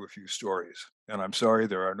tell you a few stories. And I'm sorry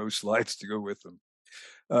there are no slides to go with them.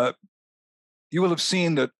 You will have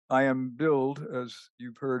seen that I am billed, as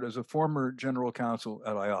you've heard, as a former general counsel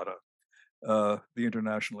at IATA, the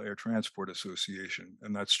International Air Transport Association,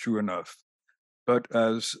 and that's true enough. But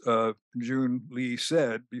as June Lee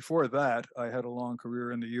said, before that, I had a long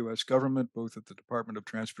career in the US government, both at the Department of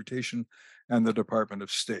Transportation and the Department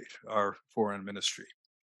of State, our foreign ministry.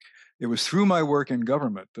 It was through my work in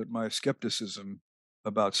government that my skepticism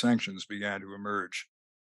about sanctions began to emerge.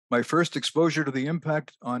 My first exposure to the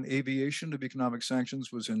impact on aviation of economic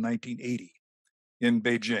sanctions was in 1980 in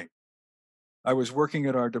Beijing. I was working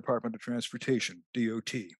at our Department of Transportation,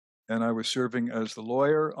 DOT, and I was serving as the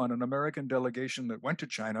lawyer on an American delegation that went to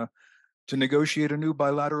China to negotiate a new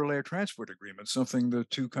bilateral air transport agreement, something the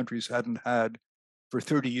two countries hadn't had for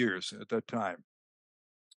 30 years at that time.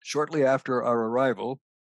 Shortly after our arrival,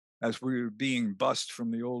 as we were being bussed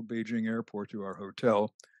from the old Beijing airport to our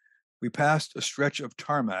hotel, we passed a stretch of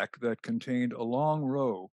tarmac that contained a long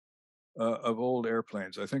row of old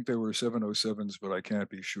airplanes. I think they were 707s, but I can't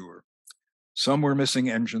be sure. Some were missing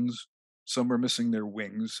engines, some were missing their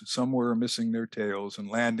wings, some were missing their tails and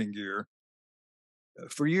landing gear.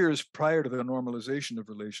 For years prior to the normalization of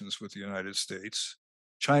relations with the United States,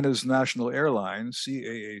 China's national airline,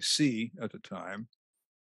 CAAC at the time,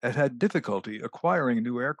 had had difficulty acquiring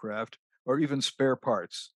new aircraft or even spare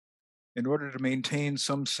parts. In order to maintain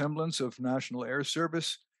some semblance of national air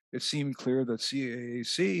service, it seemed clear that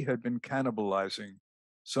CAAC had been cannibalizing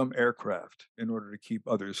some aircraft in order to keep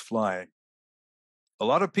others flying. A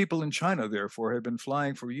lot of people in China, therefore, had been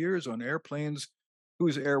flying for years on airplanes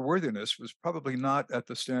whose airworthiness was probably not at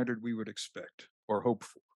the standard we would expect or hope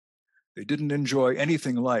for. They didn't enjoy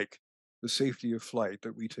anything like the safety of flight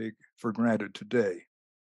that we take for granted today.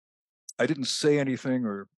 I didn't say anything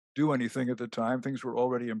or do anything at the time. Things were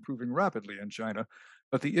already improving rapidly in China,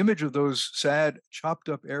 but the image of those sad, chopped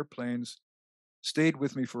up airplanes stayed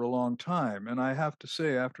with me for a long time. And I have to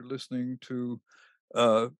say, after listening to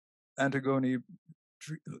Antigoni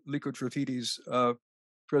Lykotrafiti's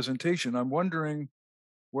presentation, I'm wondering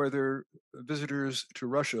whether visitors to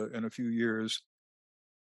Russia in a few years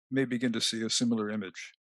may begin to see a similar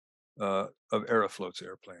image of Aeroflot's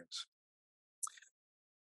airplanes.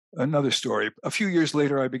 Another story. A few years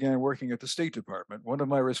later, I began working at the State Department. One of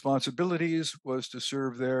my responsibilities was to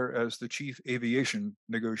serve there as the chief aviation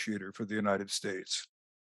negotiator for the United States.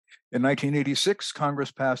 In 1986,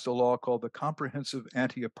 Congress passed a law called the Comprehensive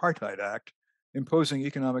Anti-Apartheid Act, imposing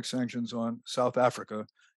economic sanctions on South Africa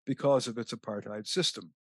because of its apartheid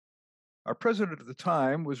system. Our president at the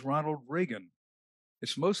time was Ronald Reagan.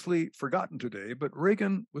 It's mostly forgotten today, but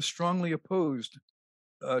Reagan was strongly opposed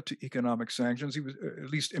to economic sanctions. He was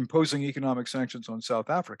at least imposing economic sanctions on South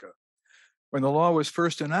Africa. When the law was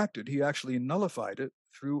first enacted, he actually nullified it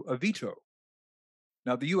through a veto.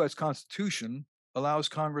 Now, the US Constitution allows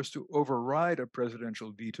Congress to override a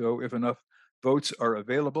presidential veto if enough votes are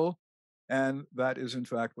available, and that is in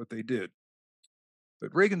fact what they did.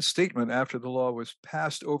 But Reagan's statement after the law was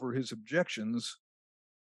passed over his objections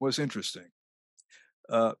was interesting.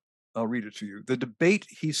 I'll read it to you. The debate,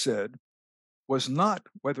 he said, was not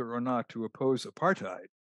whether or not to oppose apartheid,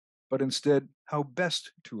 but instead how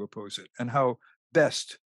best to oppose it and how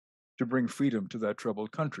best to bring freedom to that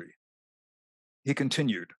troubled country. He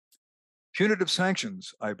continued, punitive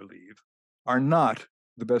sanctions, I believe, are not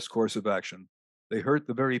the best course of action. They hurt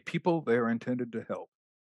the very people they are intended to help.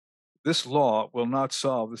 This law will not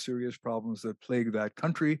solve the serious problems that plague that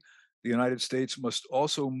country. The United States must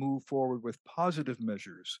also move forward with positive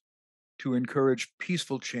measures to encourage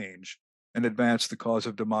peaceful change and advance the cause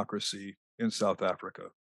of democracy in South Africa.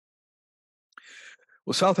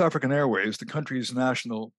 Well, South African Airways, the country's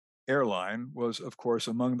national airline, was, of course,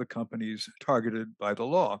 among the companies targeted by the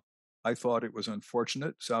law. I thought it was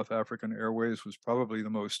unfortunate. South African Airways was probably the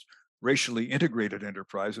most racially integrated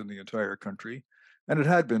enterprise in the entire country, and it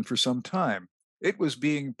had been for some time. It was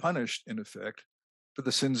being punished, in effect, for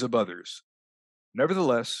the sins of others.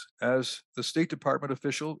 Nevertheless, as the State Department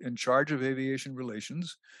official in charge of aviation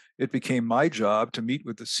relations, it became my job to meet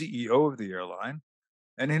with the CEO of the airline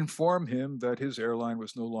and inform him that his airline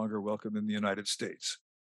was no longer welcome in the United States.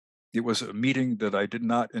 It was a meeting that I did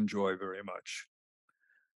not enjoy very much.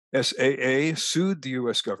 SAA sued the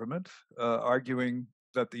US government, arguing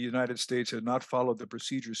that the United States had not followed the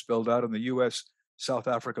procedures spelled out in the US-South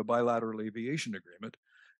Africa bilateral aviation agreement,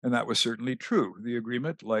 and that was certainly true. The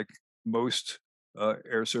agreement, like most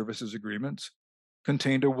air services agreements,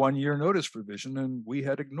 contained a one-year notice provision, and we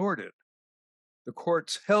had ignored it. The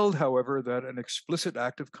courts held, however, that an explicit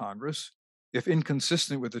act of Congress, if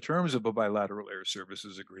inconsistent with the terms of a bilateral air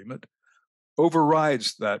services agreement,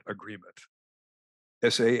 overrides that agreement.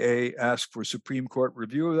 SAA asked for Supreme Court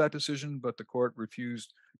review of that decision, but the court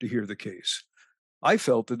refused to hear the case. I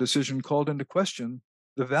felt the decision called into question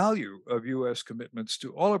the value of US commitments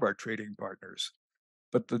to all of our trading partners.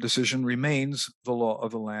 but the decision remains the law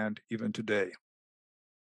of the land even today.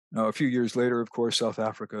 Now, a few years later, of course, South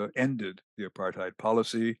Africa ended the apartheid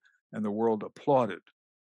policy and the world applauded.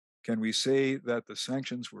 Can we say that the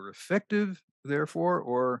sanctions were effective, therefore,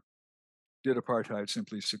 or did apartheid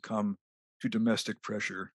simply succumb to domestic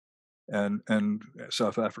pressure and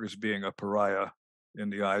South Africa's being a pariah in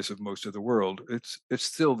the eyes of most of the world? It's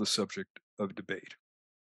still the subject of debate.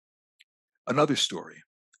 Another story.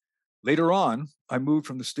 Later on, I moved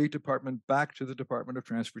from the State Department back to the Department of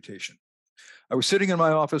Transportation. I was sitting in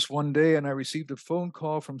my office one day and I received a phone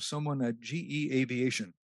call from someone at GE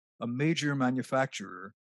Aviation, a major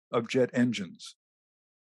manufacturer of jet engines.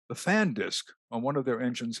 The fan disc on one of their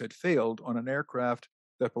engines had failed on an aircraft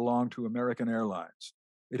that belonged to American Airlines.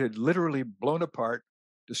 It had literally blown apart,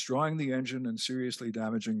 destroying the engine and seriously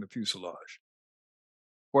damaging the fuselage.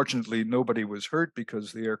 Fortunately, nobody was hurt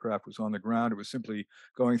because the aircraft was on the ground. It was simply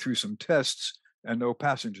going through some tests and no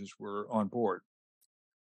passengers were on board.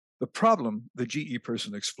 The problem, the GE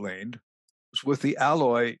person explained, was with the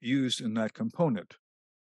alloy used in that component.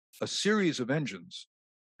 A series of engines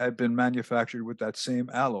had been manufactured with that same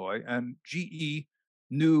alloy, and GE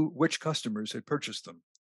knew which customers had purchased them.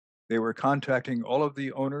 They were contacting all of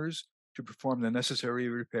the owners to perform the necessary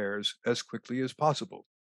repairs as quickly as possible.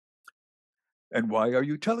 And why are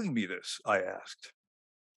you telling me this? I asked.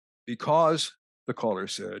 Because, the caller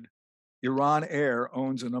said, Iran Air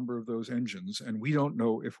owns a number of those engines, and we don't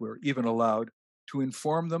know if we're even allowed to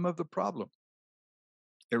inform them of the problem.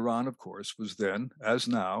 Iran, of course, was then, as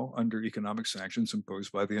now, under economic sanctions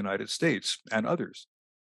imposed by the United States and others.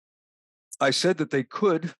 I said that they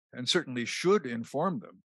could and certainly should inform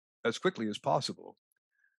them as quickly as possible.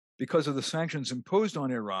 Because of the sanctions imposed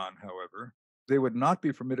on Iran, however, they would not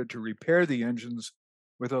be permitted to repair the engines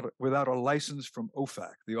without a license from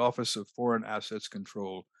OFAC, the Office of Foreign Assets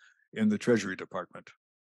Control in the Treasury Department.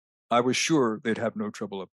 I was sure they'd have no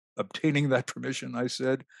trouble obtaining that permission, I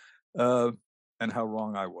said, and how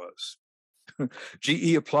wrong I was.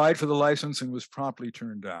 GE applied for the license and was promptly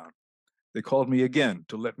turned down. They called me again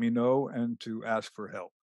to let me know and to ask for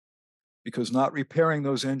help. Because not repairing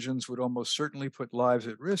those engines would almost certainly put lives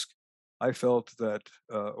at risk, I felt that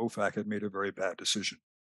OFAC had made a very bad decision.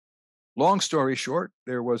 Long story short,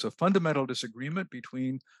 there was a fundamental disagreement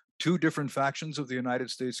between two different factions of the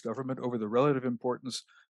United States government over the relative importance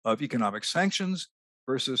of economic sanctions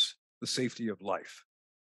versus the safety of life.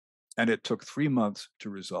 And it took 3 months to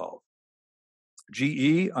resolve.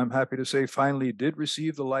 GE, I'm happy to say, finally did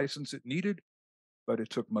receive the license it needed, but it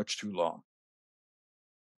took much too long.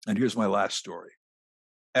 And here's my last story.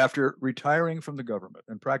 After retiring from the government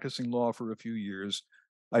and practicing law for a few years,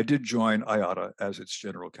 I did join IATA as its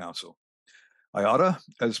general counsel. IATA,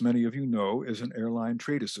 as many of you know, is an airline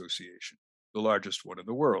trade association, the largest one in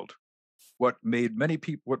the world. What many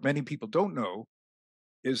people don't know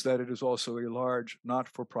is that it is also a large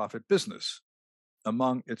not-for-profit business.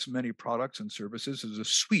 Among its many products and services is a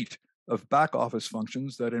suite of back-office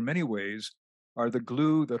functions that in many ways are the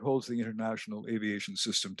glue that holds the international aviation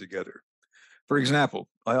system together. For example,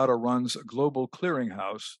 IATA runs a global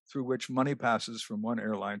clearinghouse through which money passes from one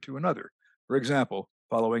airline to another. For example,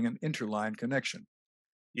 following an interline connection.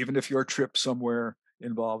 Even if your trip somewhere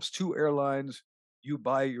involves 2 airlines, you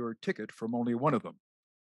buy your ticket from only one of them.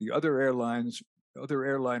 The other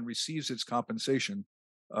airline receives its compensation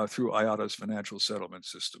through IATA's financial settlement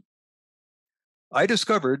system. I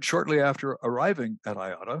discovered shortly after arriving at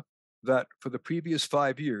IATA that for the previous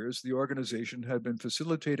 5 years, the organization had been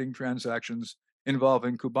facilitating transactions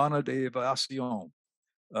involving Cubana de Aviación,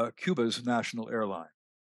 Cuba's national airline.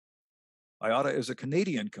 IATA is a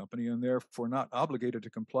Canadian company and therefore not obligated to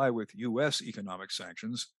comply with US economic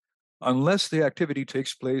sanctions unless the activity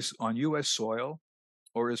takes place on US soil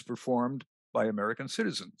or is performed by American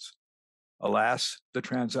citizens. Alas, the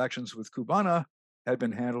transactions with Cubana had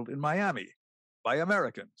been handled in Miami by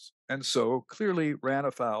Americans, and so clearly ran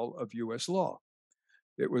afoul of US law.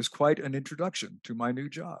 It was quite an introduction to my new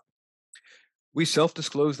job. We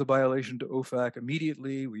self-disclosed the violation to OFAC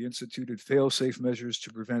immediately. We instituted fail-safe measures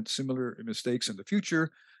to prevent similar mistakes in the future,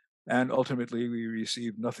 and ultimately we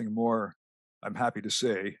received nothing more, I'm happy to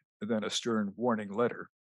say, than a stern warning letter.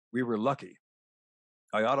 We were lucky.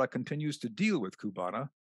 IATA continues to deal with Cubana,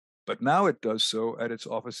 but now it does so at its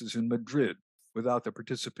offices in Madrid without the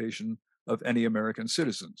participation of any American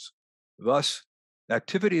citizens. Thus,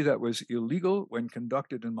 activity that was illegal when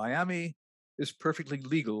conducted in Miami is perfectly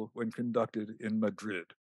legal when conducted in Madrid.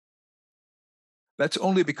 That's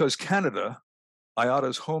only because Canada,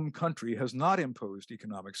 IATA's home country, has not imposed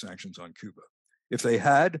economic sanctions on Cuba. If they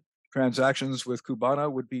had, transactions with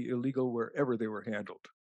Cubana would be illegal wherever they were handled.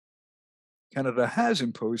 Canada has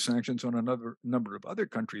imposed sanctions on another number of other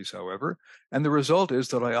countries, however, and the result is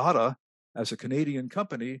that IATA, as a Canadian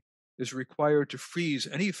company, is required to freeze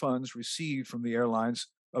any funds received from the airlines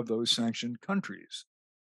of those sanctioned countries.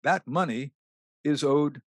 That money is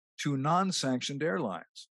owed to non-sanctioned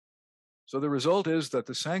airlines. So the result is that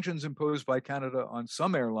the sanctions imposed by Canada on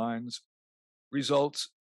some airlines result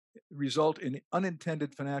in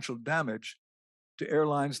unintended financial damage to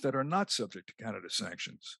airlines that are not subject to Canada's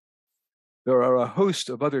sanctions. There are a host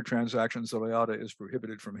of other transactions that IATA is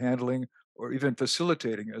prohibited from handling or even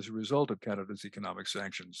facilitating as a result of Canada's economic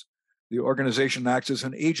sanctions. The organization acts as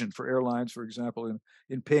an agent for airlines, for example,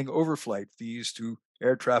 in paying overflight fees to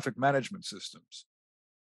air traffic management systems.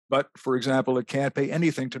 But, for example, it can't pay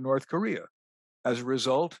anything to North Korea. As a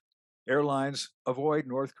result, airlines avoid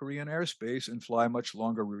North Korean airspace and fly much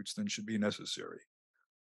longer routes than should be necessary.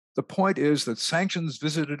 The point is that sanctions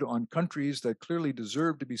visited on countries that clearly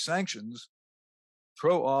deserve to be sanctions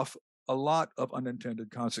throw off a lot of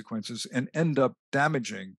unintended consequences and end up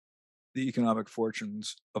damaging the economic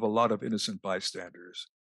fortunes of a lot of innocent bystanders.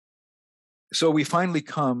 So we finally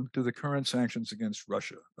come to the current sanctions against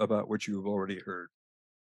Russia, about which you have already heard.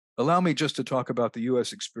 Allow me just to talk about the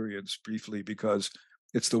US experience briefly, because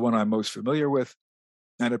it's the one I'm most familiar with,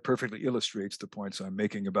 and it perfectly illustrates the points I'm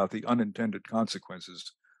making about the unintended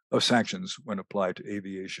consequences of sanctions when applied to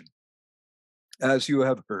aviation. As you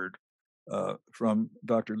have heard from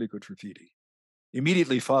Dr. Lykotrafiti,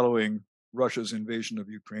 immediately following Russia's invasion of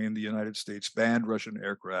Ukraine, the United States banned Russian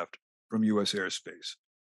aircraft from US airspace.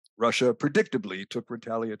 Russia predictably took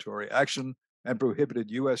retaliatory action and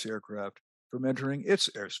prohibited US aircraft from entering its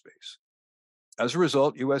airspace. As a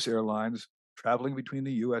result, US airlines traveling between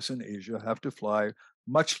the US and Asia have to fly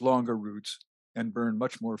much longer routes and burn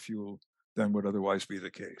much more fuel than would otherwise be the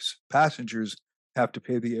case. Passengers have to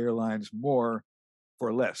pay the airlines more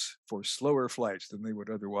for less, for slower flights than they would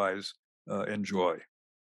otherwise enjoy.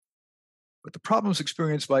 But the problems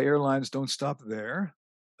experienced by airlines don't stop there.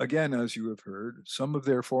 Again, as you have heard, some of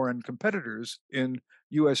their foreign competitors in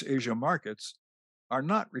US-Asia markets are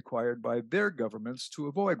not required by their governments to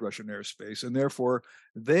avoid Russian airspace, and therefore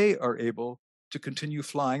they are able to continue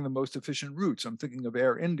flying the most efficient routes. I'm thinking of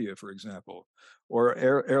Air India, for example, or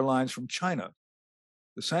airlines from China.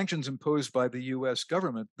 The sanctions imposed by the US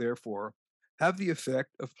government, therefore, have the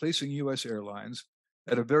effect of placing US airlines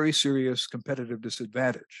at a very serious competitive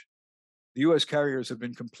disadvantage. The US carriers have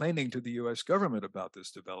been complaining to the US government about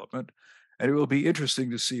this development, and it will be interesting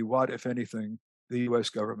to see what, if anything, the US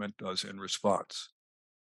government does in response.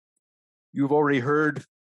 You've already heard,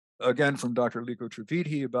 again, from Dr.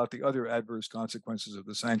 Lykotrafiti about the other adverse consequences of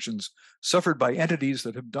the sanctions suffered by entities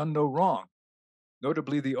that have done no wrong,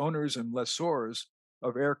 notably the owners and lessors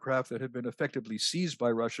of aircraft that have been effectively seized by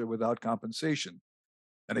Russia without compensation.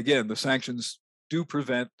 And again, the sanctions do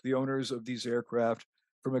prevent the owners of these aircraft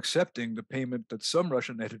from accepting the payment that some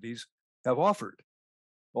Russian entities have offered.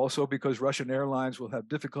 Also, because Russian airlines will have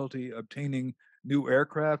difficulty obtaining new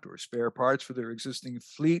aircraft or spare parts for their existing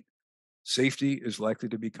fleet, safety is likely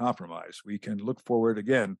to be compromised. We can look forward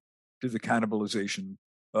again to the cannibalization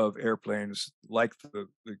of airplanes like the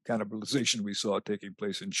cannibalization we saw taking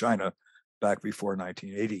place in China back before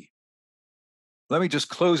 1980. Let me just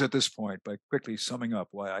close at this point by quickly summing up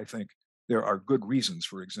why I think there are good reasons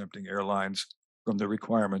for exempting airlines from the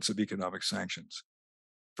requirements of economic sanctions.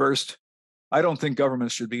 First, I don't think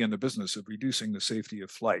governments should be in the business of reducing the safety of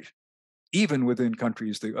flight, even within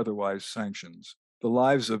countries they otherwise sanctions. The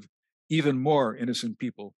lives of even more innocent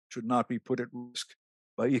people should not be put at risk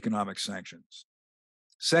by economic sanctions.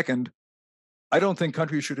 Second, I don't think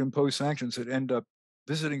countries should impose sanctions that end up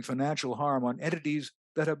visiting financial harm on entities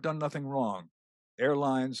that have done nothing wrong,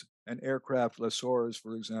 airlines and aircraft lessors,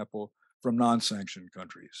 for example, from non-sanctioned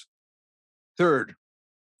countries. Third,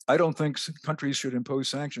 I don't think countries should impose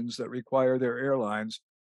sanctions that require their airlines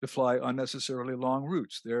to fly unnecessarily long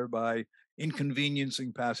routes, thereby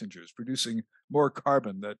inconveniencing passengers, producing more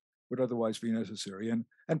carbon that would otherwise be necessary,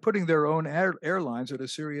 and putting their own airlines at a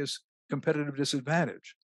serious competitive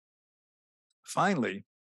disadvantage. Finally,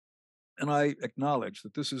 and I acknowledge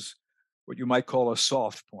that this is what you might call a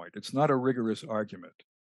soft point. It's not a rigorous argument,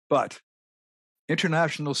 but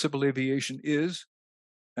international civil aviation is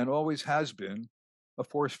and always has been a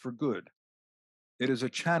force for good. It is a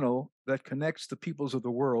channel that connects the peoples of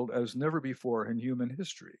the world as never before in human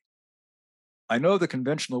history. I know the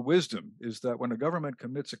conventional wisdom is that when a government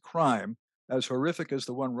commits a crime as horrific as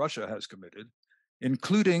the one Russia has committed,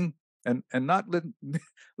 including, let's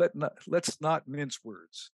not mince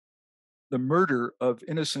words, the murder of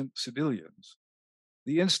innocent civilians,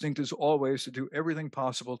 the instinct is always to do everything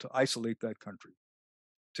possible to isolate that country.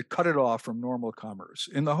 to cut it off from normal commerce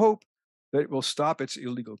in the hope that it will stop its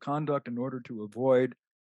illegal conduct in order to avoid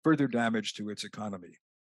further damage to its economy.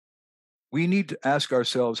 We need to ask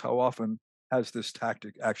ourselves, how often has this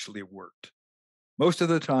tactic actually worked? Most of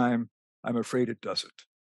the time, I'm afraid it doesn't.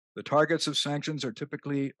 The targets of sanctions are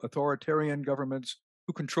typically authoritarian governments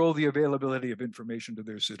who control the availability of information to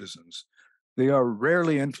their citizens. They are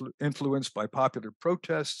rarely influenced by popular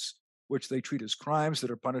protests, which they treat as crimes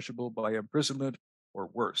that are punishable by imprisonment or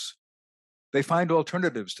worse. They find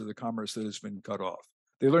alternatives to the commerce that has been cut off.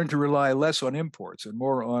 They learn to rely less on imports and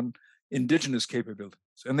more on indigenous capabilities,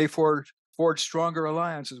 and they forge stronger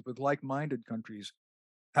alliances with like-minded countries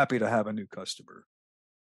happy to have a new customer.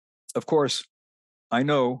 Of course, I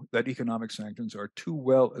know that economic sanctions are too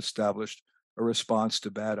well established a response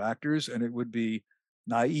to bad actors, and it would be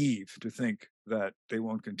naive to think that they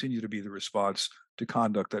won't continue to be the response to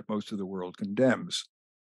conduct that most of the world condemns.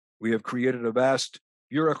 We have created a vast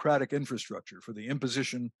bureaucratic infrastructure for the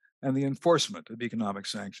imposition and the enforcement of economic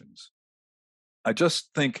sanctions. I just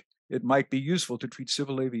think it might be useful to treat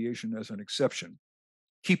civil aviation as an exception,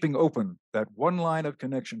 keeping open that one line of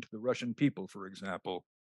connection to the Russian people, for example,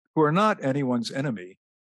 who are not anyone's enemy,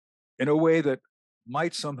 in a way that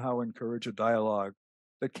might somehow encourage a dialogue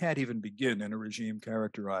that can't even begin in a regime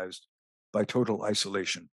characterized by total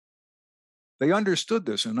isolation. They understood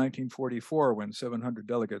this in 1944 when 700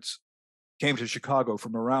 delegates came to Chicago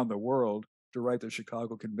from around the world to write the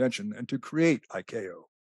Chicago Convention and to create ICAO.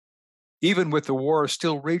 Even with the war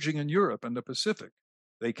still raging in Europe and the Pacific,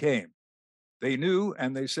 they came. They knew,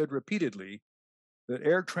 and they said repeatedly, that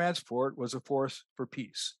air transport was a force for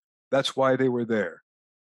peace. That's why they were there.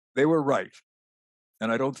 They were right,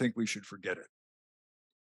 and I don't think we should forget it.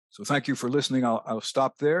 So thank you for listening. I'll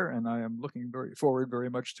stop there, and I am looking forward very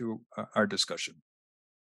much to our discussion.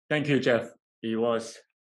 Thank you, Jeff. It was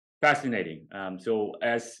fascinating. So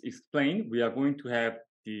as explained, we are going to have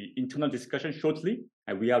the internal discussion shortly,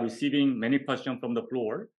 and we are receiving many questions from the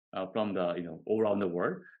floor, from the all around the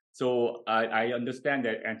world. So I understand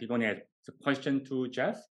that Antigoni has a question to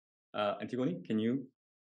Jeff. Antigoni, can you?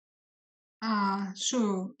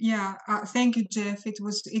 Sure. Yeah. Thank you, Jeff. It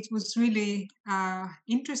was really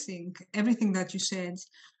interesting, everything that you said.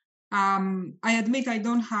 I admit I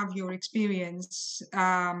don't have your experience,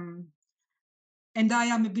 and I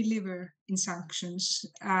am a believer in sanctions.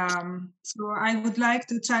 So I would like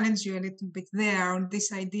to challenge you a little bit there on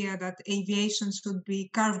this idea that aviation should be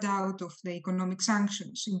carved out of the economic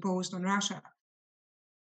sanctions imposed on Russia.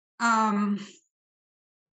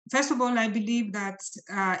 First of all, I believe that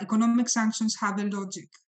economic sanctions have a logic.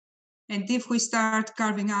 And if we start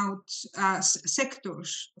carving out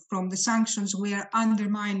sectors from the sanctions, we are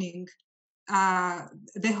undermining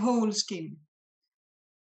the whole scheme.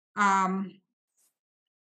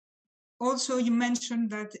 Also, you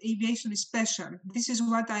mentioned that aviation is special. This is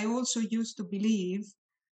what I also used to believe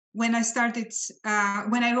when I started,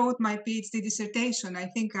 when I wrote my PhD dissertation. I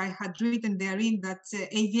think I had written therein that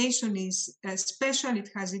aviation is special, it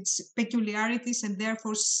has its peculiarities, and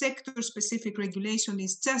therefore sector-specific regulation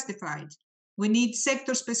is justified. We need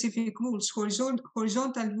sector-specific rules.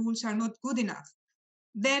 Horizontal rules are not good enough.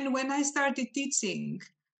 Then when I started teaching,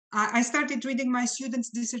 I started reading my students'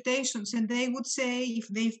 dissertations, and they would say, if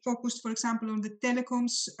they focused, for example, on the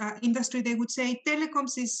telecoms industry, they would say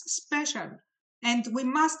telecoms is special. And we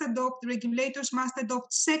must adopt, regulators must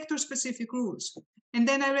adopt sector-specific rules. And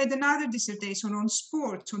then I read another dissertation on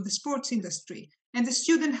sports, on the sports industry. And the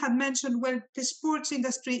student had mentioned, well, the sports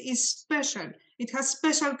industry is special. It has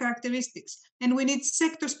special characteristics, and we need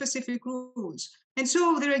sector-specific rules. And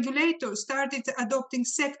so the regulators started adopting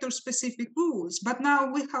sector-specific rules, but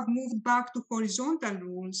now we have moved back to horizontal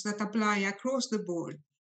rules that apply across the board.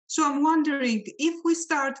 So I'm wondering, if we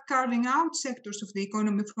start carving out sectors of the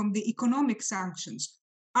economy from the economic sanctions,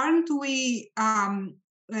 aren't we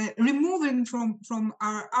removing from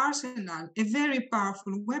our arsenal a very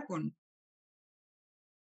powerful weapon?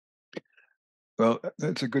 Well,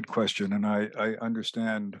 that's a good question, and I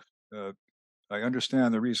understand. I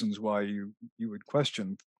understand the reasons why you would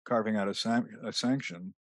question carving out a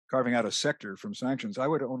sanction, carving out a sector from sanctions. I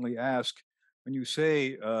would only ask, when you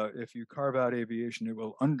say if you carve out aviation, it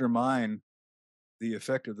will undermine the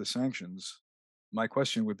effect of the sanctions. My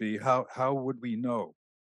question would be, how would we know?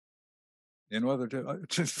 In order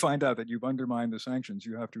to find out that you've undermined the sanctions,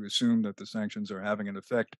 you have to assume that the sanctions are having an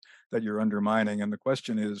effect that you're undermining. And the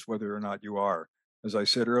question is whether or not you are. As I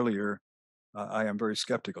said earlier, I am very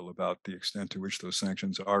skeptical about the extent to which those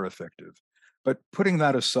sanctions are effective. But putting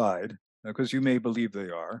that aside, because you may believe they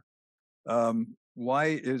are, why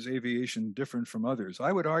is aviation different from others?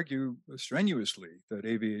 I would argue strenuously that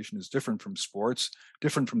aviation is different from sports,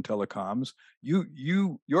 different from telecoms.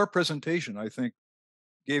 Your presentation, I think,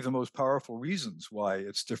 gave the most powerful reasons why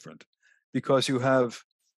it's different, because you have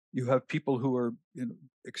people who are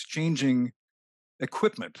exchanging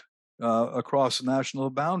equipment across national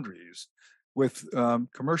boundaries with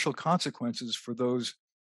commercial consequences for those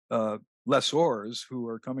lessors who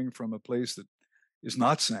are coming from a place that is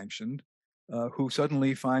not sanctioned, who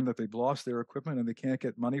suddenly find that they've lost their equipment and they can't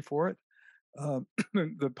get money for it.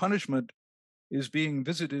 The punishment is being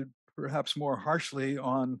visited perhaps more harshly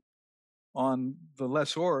on the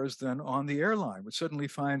lessors than on the airline, which suddenly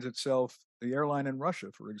finds itself, the airline in Russia,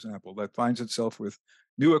 for example, that finds itself with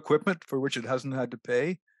new equipment for which it hasn't had to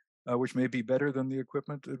pay, which may be better than the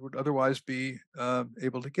equipment it would otherwise be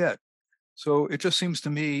able to get. So it just seems to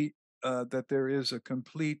me that there is a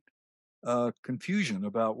complete confusion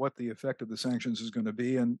about what the effect of the sanctions is going to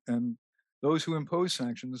be, and those who impose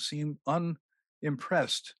sanctions seem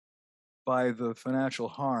unimpressed by the financial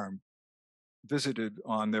harm visited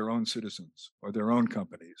on their own citizens or their own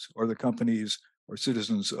companies or the companies or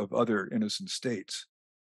citizens of other innocent states.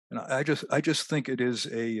 And I just think it is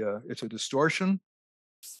it's a distortion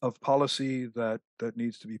of policy that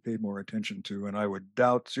needs to be paid more attention to. And I would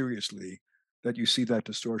doubt seriously that you see that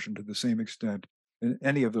distortion to the same extent in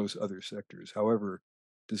any of those other sectors, however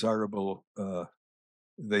desirable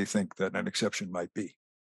they think that an exception might be.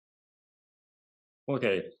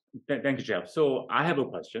 Okay, thank you, Jeff. So I have a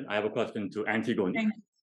question. I have a question to Antigoni. Thank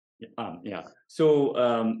Yeah. So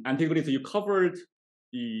Antigoni, so you covered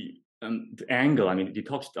the angle. I mean, you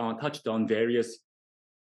touched on various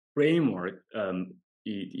framework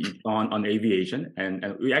on aviation,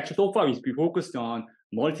 and we actually so far we focused on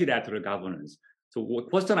multilateral governance. So what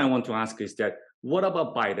question I want to ask is that what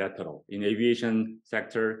about bilateral? In aviation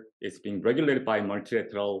sector, it's being regulated by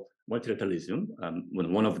multilateralism.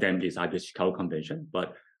 One of them is the Chicago Convention,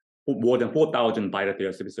 but more than 4,000 bilateral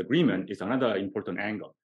air service agreement is another important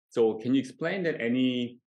angle. So can you explain that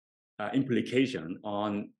any implication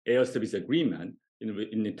on air service agreement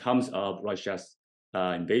in terms of Russia's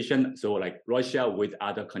invasion? So like Russia with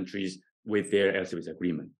other countries with their air service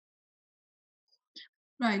agreement.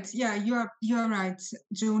 Right. Yeah, you're right,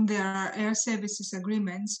 June. There are air services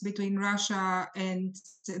agreements between Russia and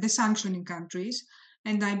the sanctioning countries,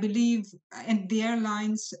 and I believe, and the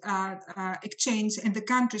airlines exchange and the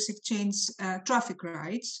countries exchange traffic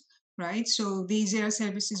rights. Right. So these air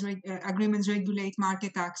services agreements regulate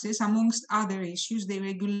market access, amongst other issues. They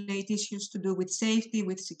regulate issues to do with safety,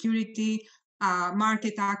 with security,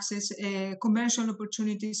 market access, commercial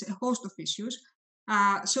opportunities, a host of issues.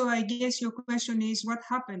 So I guess your question is what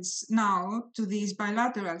happens now to these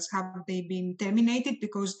bilaterals? Have they been terminated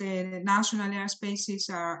because the national airspaces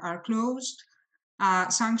are closed?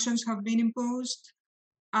 Sanctions have been imposed?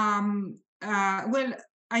 Well,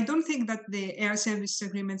 I don't think that the air service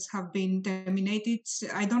agreements have been terminated.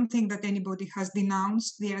 I don't think that anybody has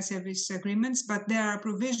denounced the air service agreements, but there are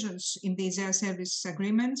provisions in these air service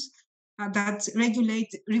agreements that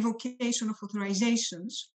regulate revocation of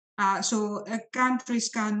authorizations. So countries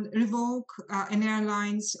can revoke an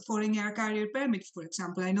airline's foreign air carrier permit, for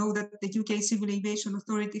example. I know that the UK Civil Aviation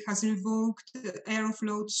Authority has revoked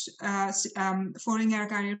Aeroflot's foreign air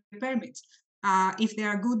carrier permits. If there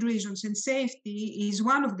are good reasons, and safety is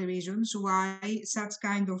one of the reasons why such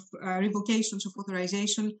kind of revocations of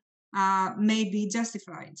authorization may be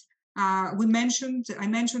justified. I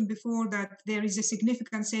mentioned before that there is a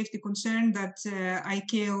significant safety concern that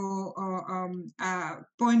ICAO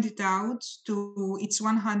pointed out to its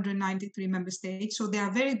 193 member states. So there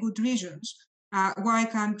are very good reasons why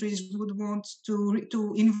countries would want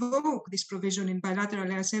to invoke this provision in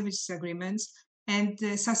bilateral air services agreements and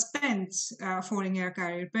suspend foreign air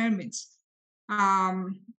carrier permits.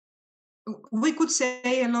 We could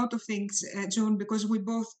say a lot of things, June, because we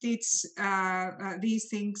both teach these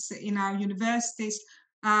things in our universities.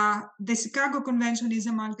 The Chicago Convention is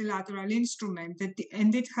a multilateral instrument,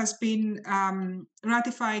 and it has been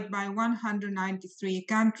ratified by 193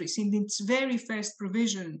 countries. In its very first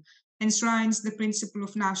provision, enshrines the principle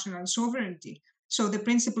of national sovereignty. So the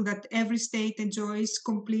principle that every state enjoys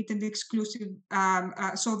complete and exclusive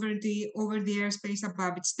sovereignty over the airspace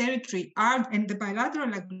above its territory, and the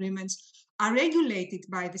bilateral agreements are regulated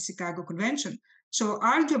by the Chicago Convention. So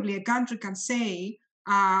arguably a country can say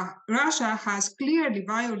Russia has clearly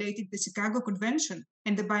violated the Chicago Convention,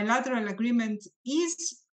 and the bilateral agreement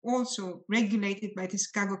is also regulated by the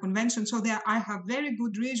Chicago Convention. So there I have very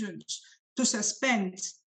good reasons to suspend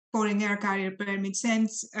foreign air carrier permits and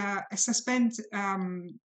suspend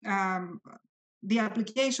the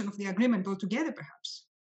application of the agreement altogether, perhaps.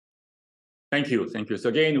 Thank you. So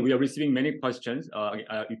again, we are receiving many questions.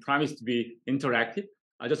 We promised to be interactive.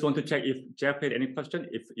 I just want to check if Jeff had any question.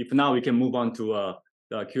 If now, we can move on to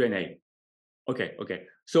the Q&A. Okay.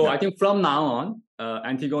 So I think from now on,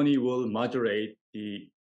 Antigoni will moderate the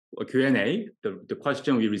Q&A, the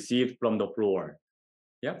question we received from the floor.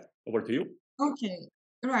 Yeah, over to you. Okay,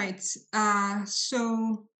 right.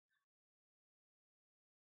 So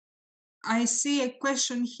I see a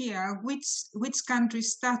question here. Which country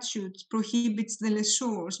statute prohibits the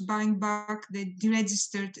lessors buying back the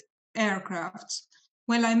deregistered aircraft?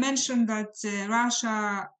 Well, I mentioned that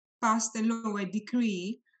Russia passed a law, a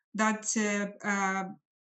decree, that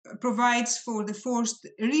provides for the forced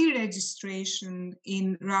re-registration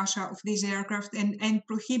in Russia of these aircraft and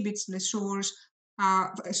prohibits lessees,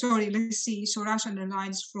 so Russian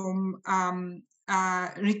airlines from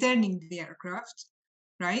returning the aircraft,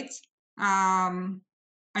 right?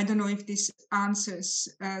 I don't know if this answers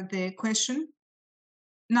the question.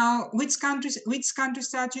 Now, which country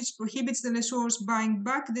statutes prohibits the lessors buying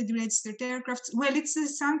back the deregistered aircraft? Well, it's the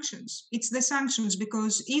sanctions. It's the sanctions,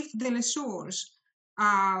 because if the lessors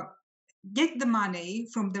get the money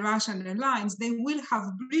from the Russian airlines, they will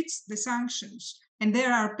have breached the sanctions. And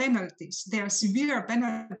there are penalties. There are severe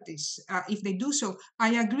penalties if they do so.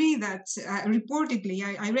 I agree that reportedly,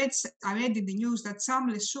 I read in the news that some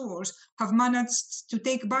lessors have managed to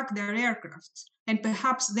take back their aircraft, and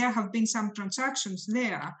perhaps there have been some transactions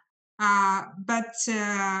there. But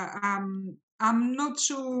I'm not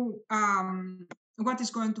sure what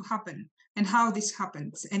is going to happen and how this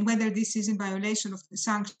happens, and whether this is in violation of the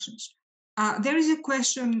sanctions. There is a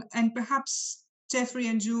question, and perhaps Jeffrey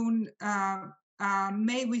and June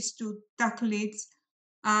may wish to tackle it.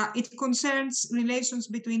 It concerns relations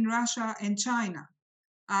between Russia and China.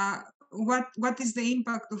 What is the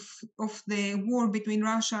impact of the war between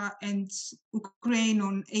Russia and Ukraine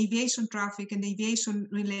on aviation traffic and aviation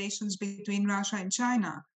relations between Russia and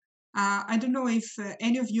China? I don't know if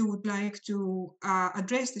any of you would like to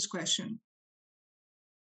address this question.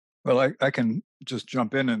 Well, I can just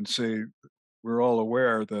jump in and say we're all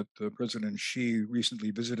aware that President Xi recently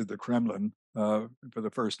visited the Kremlin for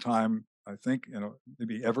the first time, I think,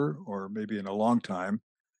 maybe ever, or maybe in a long time.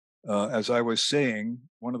 As I was saying,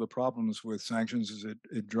 one of the problems with sanctions is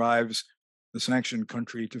it drives the sanctioned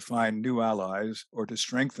country to find new allies or to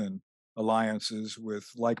strengthen alliances with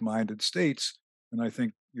like-minded states. And I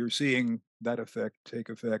think you're seeing that effect take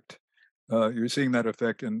effect. You're seeing that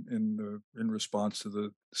effect in response to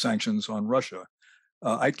the sanctions on Russia.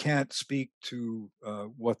 I can't speak to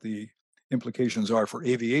what the implications are for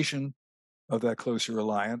aviation of that closer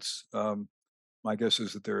alliance. My guess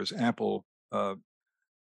is that there is ample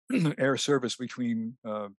air service between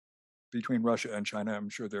Russia and China. I'm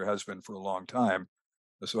sure there has been for a long time.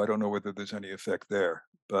 So I don't know whether there's any effect there,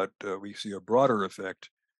 but we see a broader effect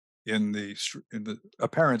in the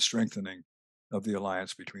apparent strengthening of the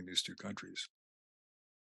alliance between these two countries.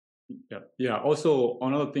 Yeah. Also,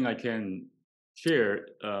 another thing I can share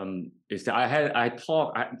is that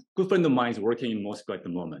a good friend of mine is working in Moscow at the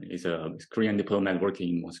moment. He's a Korean diplomat working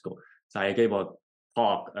in Moscow. So I gave a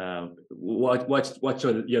talk, what's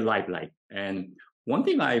your life like? And one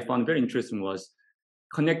thing I found very interesting was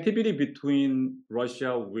connectivity between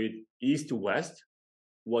Russia with east to west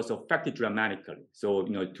was affected dramatically. So,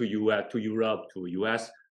 to Europe, to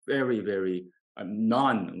US, very, very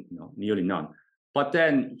none, nearly none. But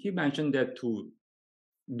then he mentioned that to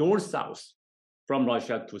north-south, from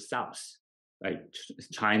Russia to south, like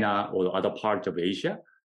China or other parts of Asia,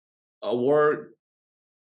 were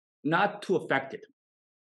not too affected.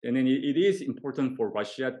 And then it is important for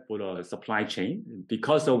Russia for the supply chain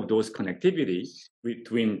because of those connectivity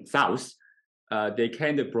between south. They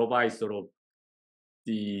can provide sort of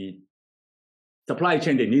the supply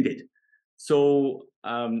chain they needed. So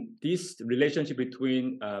this relationship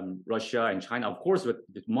between Russia and China, of course, with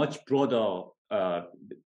much broader,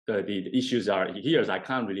 the issues are here. So I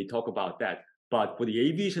can't really talk about that. But for the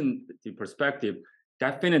aviation perspective,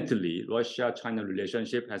 definitely Russia-China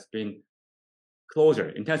relationship has been closer,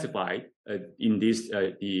 intensified in this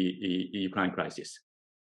the Ukraine crisis.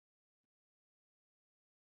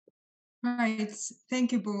 Right,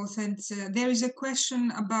 thank you both. And there is a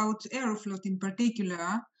question about Aeroflot in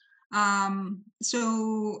particular.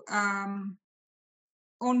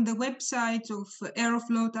 On the website of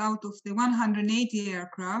Aeroflot, out of the 180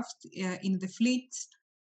 aircraft in the fleet,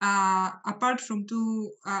 apart from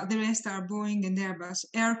two, the rest are Boeing and Airbus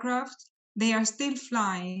aircraft. They are still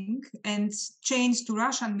flying, and change to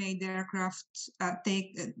Russian-made aircraft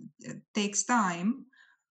takes time.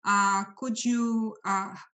 Could you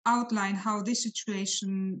outline how this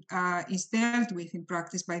situation is dealt with in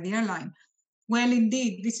practice by the airline? Well,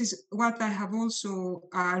 indeed, this is what I have also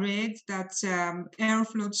read, that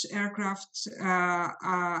Aeroflot's aircraft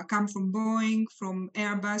come from Boeing, from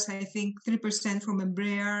Airbus, I think 3% from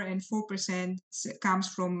Embraer, and 4% comes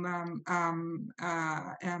from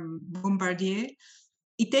Bombardier.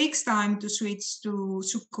 It takes time to switch to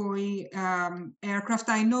Sukhoi aircraft.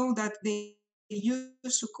 I know that they use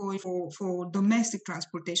Sukhoi for domestic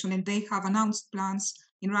transportation, and they have announced plans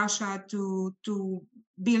in Russia to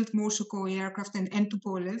build more Sukhoi aircraft and to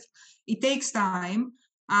Polev. It takes time.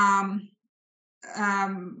 How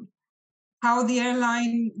the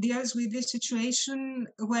airline deals with this situation?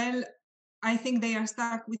 Well, I think they are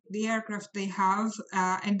stuck with the aircraft they have,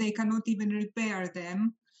 and they cannot even repair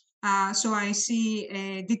them. So I see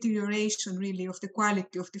a deterioration really of the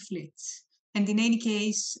quality of the fleets. And in any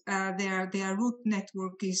case, their route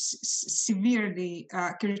network is severely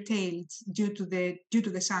curtailed due to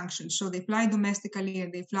the sanctions. So they fly domestically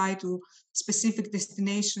and they fly to specific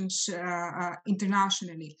destinations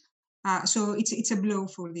internationally. So it's a blow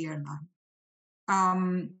for the airline.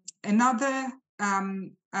 Another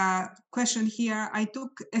question here. I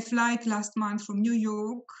took a flight last month from New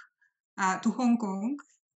York to Hong Kong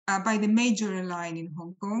by the major airline in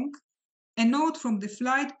Hong Kong. A note from the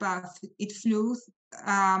flight path it flew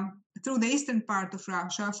through the eastern part of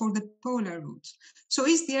Russia for the polar route. So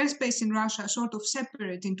is the airspace in Russia sort of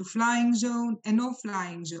separate into flying zone and no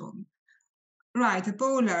flying zone? Right, a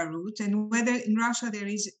polar route, and whether in Russia there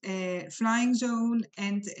is a flying zone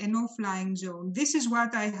and a no-flying zone. This is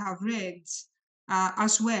what I have read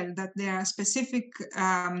as well, that there are specific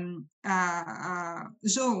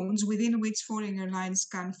zones within which foreign airlines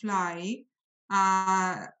can fly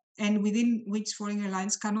and within which foreign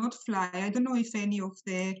airlines cannot fly. I don't know if any of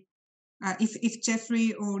the, if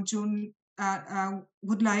Jeffrey or June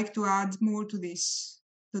would like to add more to this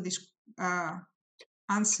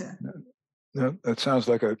answer. That sounds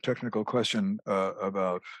like a technical question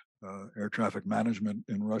about air traffic management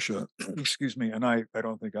in Russia. Excuse me, and I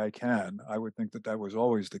don't think I can. I would think that was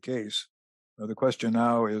always the case. The question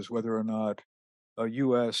now is whether or not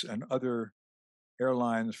U.S. and other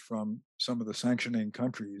airlines from some of the sanctioning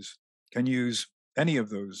countries can use any of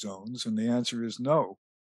those zones, and the answer is no.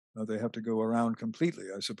 They have to go around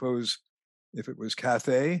completely. I suppose if it was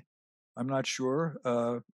Cathay, I'm not sure.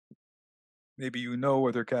 Maybe you know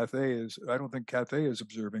whether Cathay is. I don't think Cathay is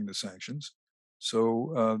observing the sanctions,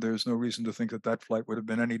 so there's no reason to think that flight would have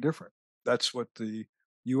been any different. That's what the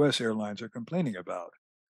U.S. airlines are complaining about.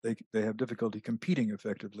 They have difficulty competing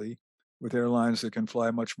effectively with airlines that can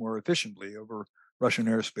fly much more efficiently over Russian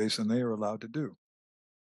airspace than they are allowed to do.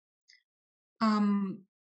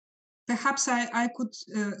 Perhaps I could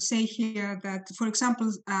say here that, for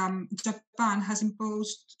example, Japan has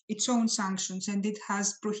imposed its own sanctions, and it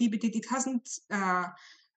has prohibited, it hasn't,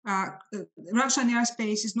 Russian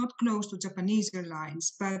airspace is not close to Japanese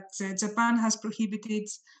airlines, but Japan has prohibited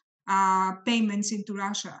payments into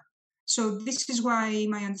Russia. So this is why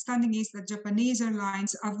my understanding is that Japanese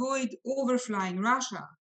airlines avoid overflying Russia,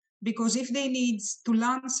 because if they need to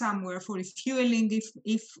land somewhere for refueling,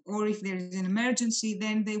 if there is an emergency,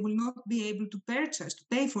 then they will not be able to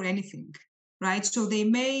pay for anything, right? So they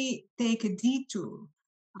may take a detour.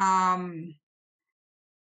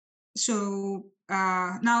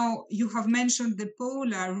 Now you have mentioned the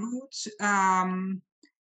polar route.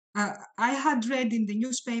 I had read in the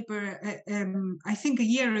newspaper, I think a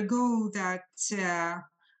year ago, that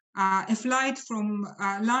a flight from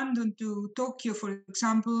London to Tokyo, for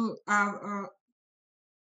example,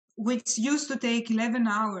 which used to take 11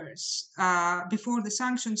 hours before the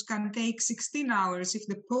sanctions, can take 16 hours if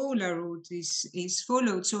the polar route is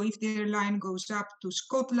followed. So if the airline goes up to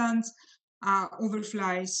Scotland,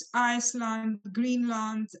 overflies Iceland,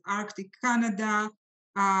 Greenland, Arctic Canada,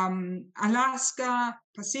 Alaska,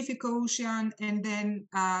 Pacific Ocean, and then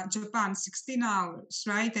Japan, 16 hours,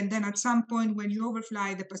 right? And then at some point when you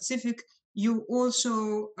overfly the Pacific, you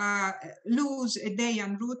also lose a day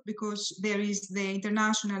en route because there is the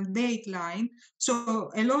international date line.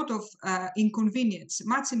 So a lot of inconvenience,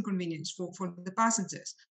 much inconvenience for the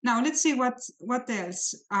passengers. Now let's see what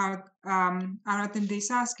else are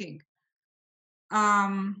attendees asking.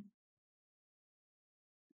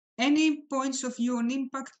 Any points of view on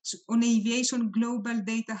impacts on aviation global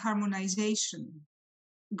data harmonization?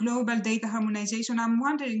 Global data harmonization, I'm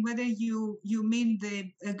wondering whether you mean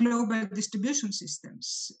the global distribution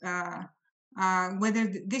systems,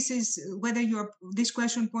 whether this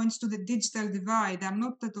question points to the digital divide. I'm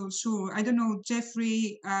not at all sure. I don't know,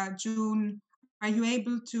 Jeffrey, June, are you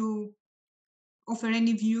able to, offer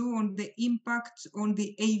any view on the impact on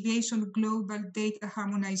the aviation global data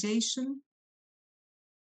harmonization?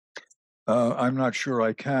 I'm not sure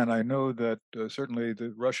I can. I know that certainly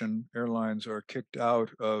the Russian airlines are kicked out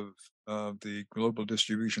of the global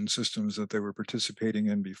distribution systems that they were participating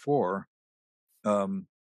in before.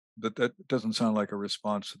 But that doesn't sound like a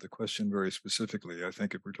response to the question very specifically. I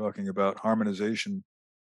think if we're talking about harmonization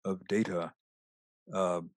of data,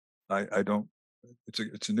 I don't.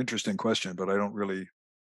 It's an interesting question, but I don't really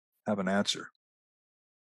have an answer.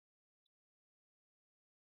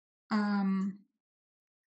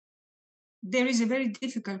 There is a very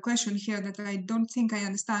difficult question here that I don't think I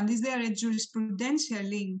understand. Is there a jurisprudential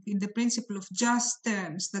link in the principle of just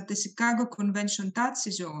terms that the Chicago Convention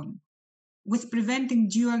touches on with preventing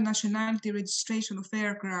dual nationality registration of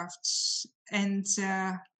aircrafts and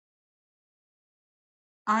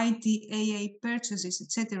IATA purchases,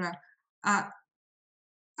 etc.?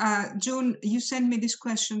 June, you sent me this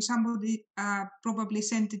question. Somebody probably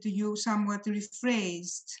sent it to you somewhat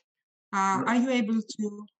rephrased. Are you able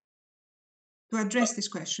to address this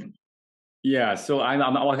question? Yeah, so I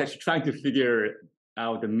was actually trying to figure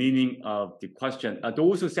out the meaning of the question.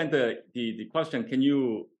 Those who sent the question, can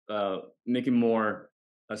you make it more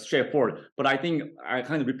straightforward? But I think I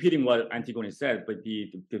kind of repeating what Antigoni said, but the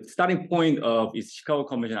starting point of is Chicago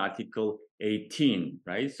Convention Article 18,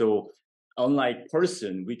 right? So unlike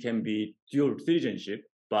person, we can be dual citizenship,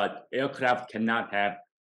 but aircraft cannot have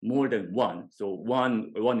more than one. So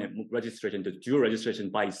one registration, the dual registration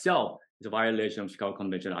by itself is a violation of Chicago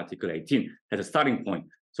Convention Article 18 as a starting point.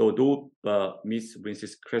 So do Ms.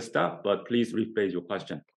 Princess Krista, but please rephrase your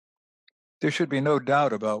question. There should be no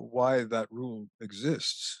doubt about why that rule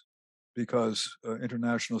exists, because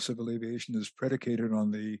international civil aviation is predicated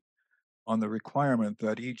on the requirement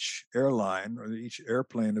that each airline or each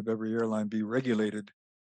airplane of every airline be regulated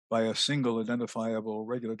by a single identifiable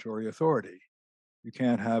regulatory authority. You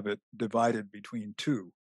can't have it divided between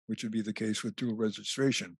two, which would be the case with dual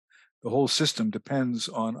registration. The whole system depends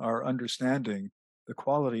on our understanding the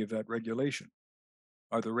quality of that regulation.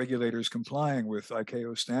 Are the regulators complying with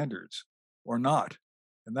ICAO standards or not?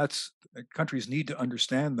 And that's, countries need to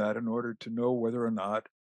understand that in order to know whether or not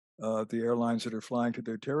the airlines that are flying to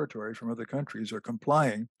their territory from other countries are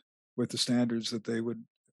complying with the standards that they would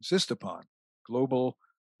insist upon, global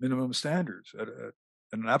minimum standards at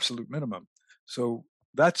an absolute minimum. So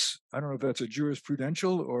that's, I don't know if that's a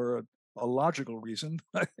jurisprudential or a logical reason.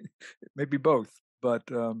 It may be both, but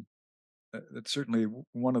it's certainly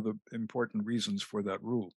one of the important reasons for that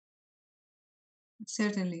rule.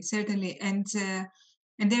 Certainly, certainly. And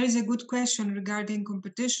there is a good question regarding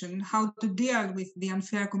competition, how to deal with the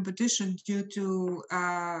unfair competition due to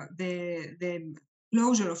the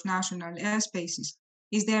closure of national airspaces.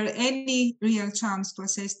 Is there any real chance to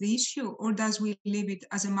assess the issue, or does we leave it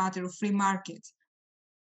as a matter of free market?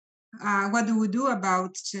 What do we do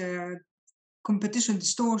about competition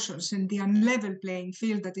distortions and the unlevel playing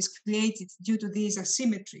field that is created due to these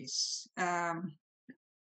asymmetries?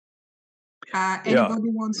 Anybody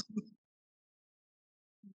wants to?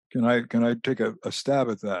 Can I take a stab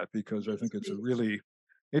at that, because I think it's a really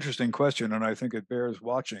interesting question, and I think it bears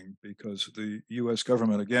watching, because the U.S.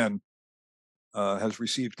 government again has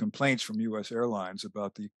received complaints from U.S. airlines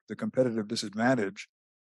about the competitive disadvantage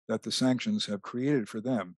that the sanctions have created for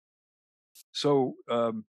them. So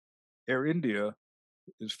Air India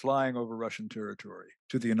is flying over Russian territory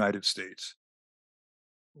to the United States.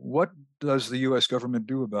 What does the U.S. government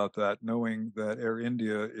do about that, knowing that Air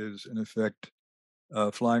India is in effect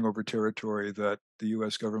flying over territory that the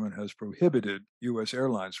U.S. government has prohibited U.S.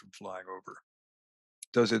 airlines from flying over?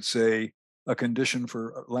 Does it say a condition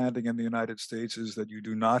for landing in the United States is that you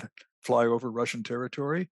do not fly over Russian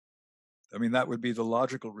territory? I mean, that would be the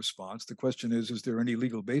logical response. The question is there any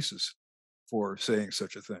legal basis for saying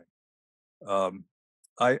such a thing?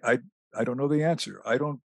 I don't know the answer.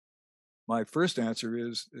 My first answer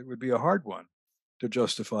is it would be a hard one to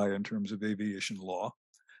justify in terms of aviation law.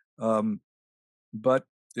 But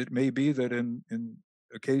it may be that in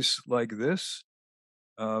a case like this,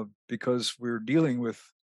 because we're dealing with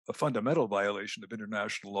a fundamental violation of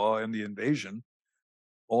international law and the invasion,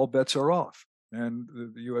 all bets are off. And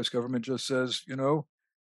the U.S. government just says, you know,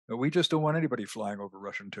 we just don't want anybody flying over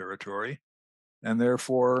Russian territory. And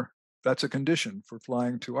therefore, that's a condition for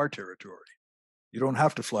flying to our territory. You don't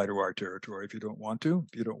have to fly to our territory if you don't want to,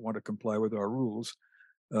 if you don't want to comply with our rules.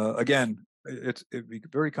 Again, it'd be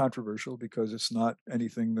very controversial because it's not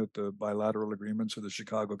anything that the bilateral agreements or the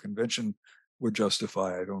Chicago Convention would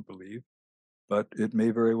justify, I don't believe. But it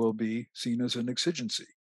may very well be seen as an exigency.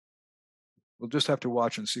 We'll just have to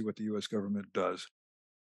watch and see what the U.S. government does.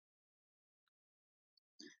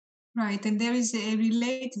 Right, and there is a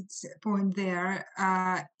related point there.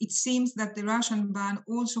 It seems that the Russian ban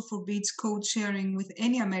also forbids code sharing with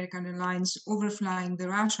any American airlines overflying the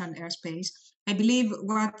Russian airspace. I believe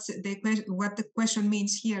what the question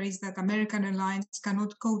means here is that American airlines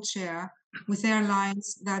cannot code share with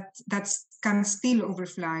airlines that can still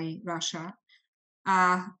overfly Russia.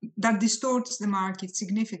 That distorts the market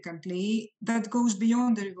significantly. That goes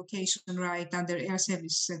beyond the revocation right under air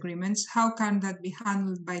service agreements. How can that be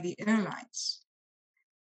handled by the airlines?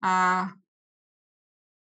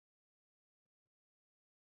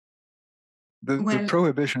 The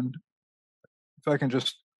prohibition, if I can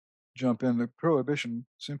just jump in, the prohibition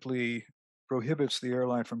simply prohibits the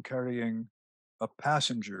airline from carrying a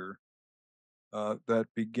passenger that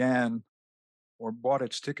began or bought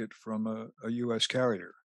its ticket from a U.S.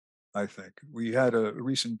 carrier, I think. We had a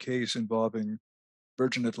recent case involving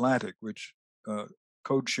Virgin Atlantic, which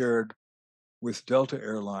code shared with Delta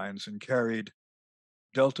Airlines and carried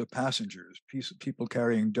Delta passengers, people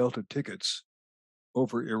carrying Delta tickets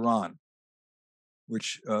over Iran,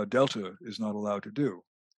 which Delta is not allowed to do.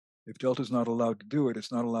 If Delta is not allowed to do it,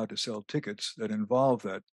 it's not allowed to sell tickets that involve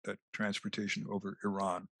that transportation over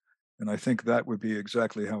Iran. And I think that would be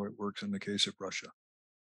exactly how it works in the case of Russia.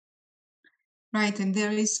 Right, and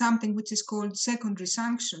there is something which is called secondary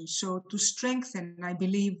sanctions. So to strengthen, I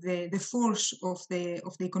believe, the force of the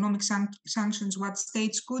economic sanctions, what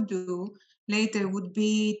states could do later would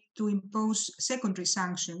be to impose secondary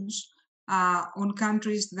sanctions on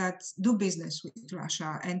countries that do business with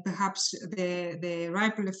Russia, and perhaps the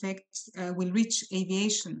ripple effect will reach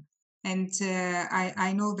aviation. And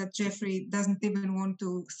I know that Jeffrey doesn't even want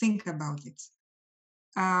to think about it.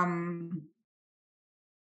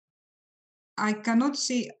 I cannot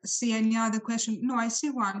see any other question. No, I see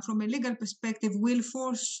one. From a legal perspective, will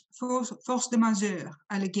force de majeure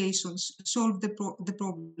allegations solve the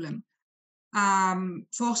problem?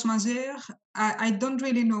 Force majeure, I don't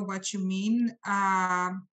really know what you mean.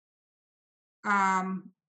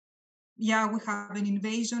 Yeah, we have an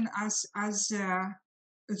invasion, as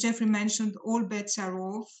Jeffrey mentioned, all bets are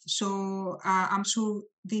off. So I'm sure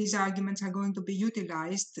these arguments are going to be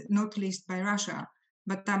utilized, not least by Russia.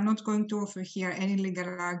 But I'm not going to offer here any legal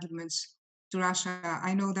arguments to Russia.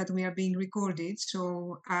 I know that we are being recorded,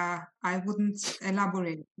 so I wouldn't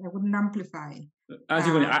elaborate. I wouldn't amplify.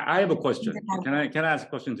 Antigoni, I have a question. Can I ask a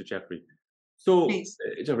question to Jeffrey? So,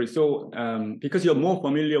 Jeffrey, because you're more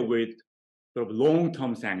familiar with sort of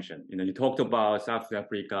long-term sanction, you talked about South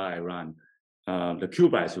Africa, Iran, the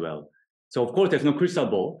Cuba as well. So of course, there's no crystal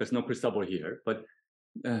ball. There's no crystal ball here. But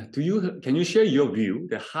can you share your view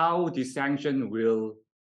that how this sanction will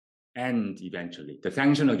end eventually? The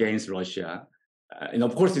sanction against Russia, and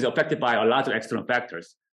of course, is affected by a lot of external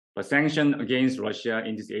factors. But sanction against Russia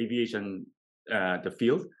in this aviation the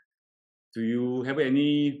field, do you have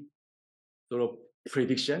any sort of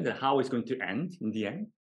prediction that how it's going to end in the end?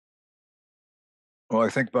 Well, I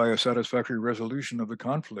think by a satisfactory resolution of the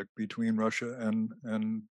conflict between Russia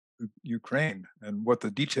and Ukraine. And what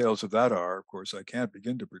the details of that are, of course, I can't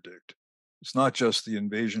begin to predict. It's not just the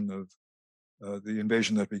invasion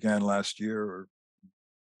that began last year or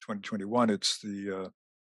 2021. It's the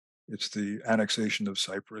annexation of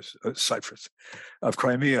of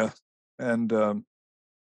Crimea, and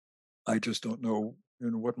I just don't know,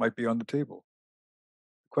 what might be on the table.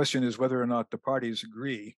 The question is whether or not the parties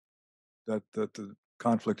agree that the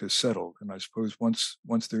conflict is settled. And I suppose once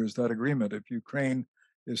there's that agreement, if Ukraine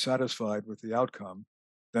is satisfied with the outcome,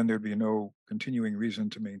 then there'd be no continuing reason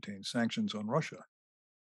to maintain sanctions on Russia.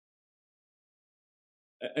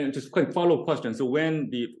 And just quick follow-up question. So when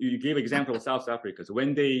you gave example of South Africa, so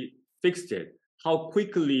when they fixed it, how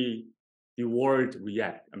quickly the world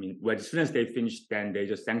react? I mean, as soon as they finished, then they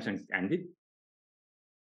just sanctions ended?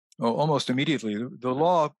 Oh, almost immediately. The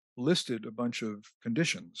law listed a bunch of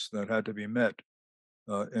conditions that had to be met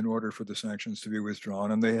in order for the sanctions to be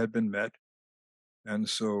withdrawn, and they had been met. And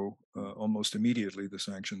so almost immediately the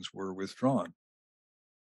sanctions were withdrawn.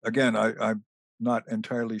 Again, I'm not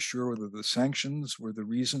entirely sure whether the sanctions were the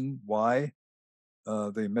reason why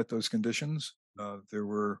they met those conditions. There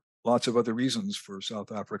were lots of other reasons for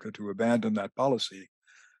South Africa to abandon that policy.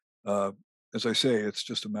 As I say, it's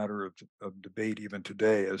just a matter of debate even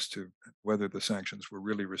today as to whether the sanctions were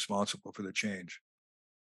really responsible for the change.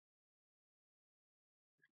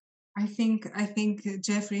 I think,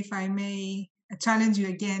 Jeffrey, if I may challenge you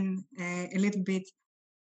again a little bit,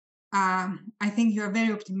 I think you are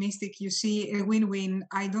very optimistic. You see a win-win.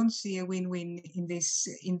 I don't see a win-win in this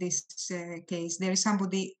case. There is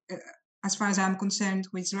somebody, as far as I'm concerned,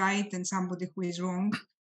 who is right and somebody who is wrong.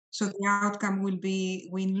 So the outcome will be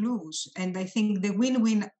win-lose. And I think the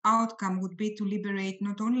win-win outcome would be to liberate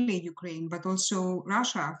not only Ukraine, but also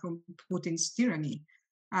Russia from Putin's tyranny.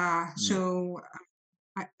 So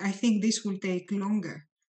I think this will take longer.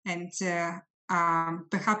 And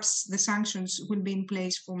perhaps the sanctions will be in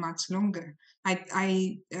place for much longer.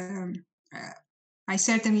 I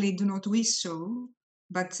certainly do not wish so,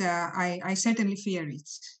 but I certainly fear it.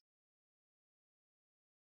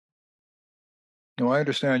 No, I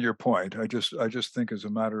understand your point. I just think as a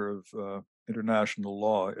matter of international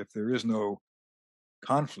law, if there is no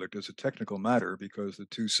conflict as a technical matter because the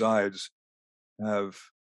two sides have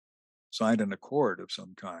signed an accord of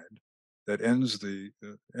some kind that ends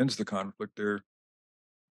the conflict,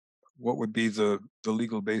 what would be the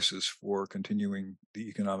legal basis for continuing the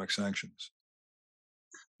economic sanctions,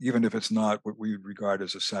 even if it's not what we would regard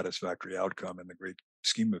as a satisfactory outcome in the great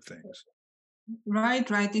scheme of things? Right.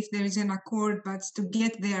 If there is an accord, but to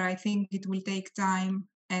get there, I think it will take time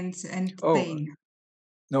and pain.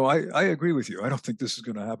 No, I agree with you. I don't think this is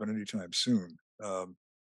going to happen anytime soon.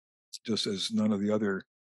 Just as none of the other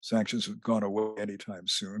sanctions have gone away anytime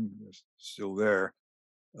soon, they're still there.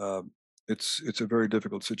 It's a very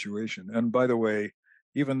difficult situation. And by the way,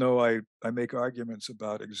 even though I make arguments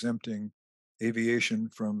about exempting aviation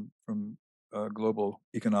from global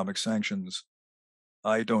economic sanctions,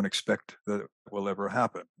 I don't expect that it will ever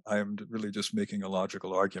happen. I am really just making a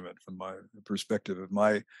logical argument from my perspective of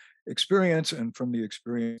my experience and from the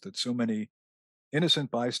experience that so many innocent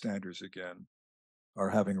bystanders, again, are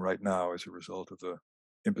having right now as a result of the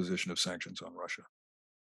imposition of sanctions on Russia.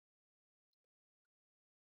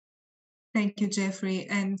 Thank you, Jeffrey.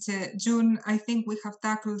 And June, I think we have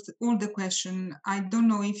tackled all the questions. I don't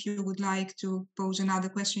know if you would like to pose another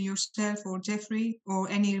question yourself or Jeffrey, or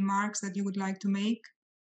any remarks that you would like to make.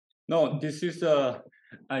 No, this is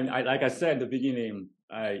like I said at the beginning,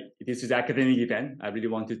 this is an academic event. I really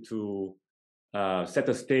wanted to set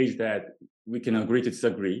the stage that we can agree to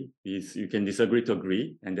disagree. You can disagree to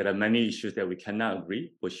agree, and there are many issues that we cannot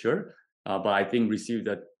agree for sure. But I think received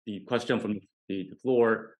the question from the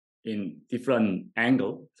floor in different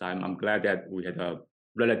angle. So I'm glad that we had a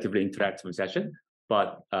relatively interactive session.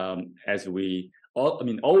 But as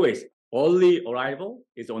always, only arrival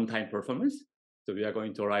is on-time performance. So we are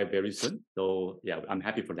going to arrive very soon. So yeah, I'm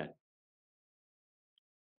happy for that.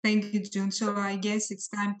 Thank you, June. So I guess it's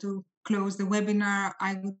time to close the webinar.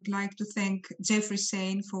 I would like to thank Jeffrey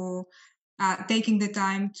Sain for taking the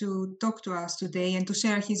time to talk to us today and to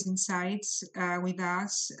share his insights with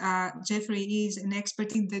us. Jeffrey is an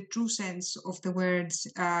expert in the true sense of the words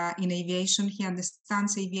in aviation. He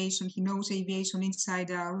understands aviation. He knows aviation inside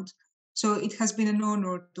out. So it has been an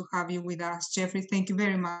honor to have you with us, Jeffrey. Thank you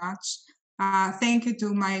very much. Thank you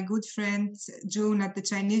to my good friend June at the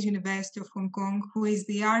Chinese University of Hong Kong, who is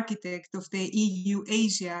the architect of the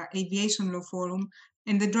EU-Asia Aviation Law Forum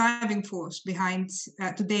and the driving force behind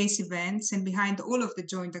today's events and behind all of the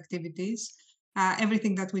joint activities,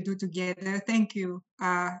 everything that we do together. Thank you,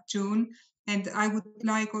 June. And I would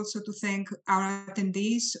like also to thank our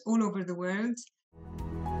attendees all over the world.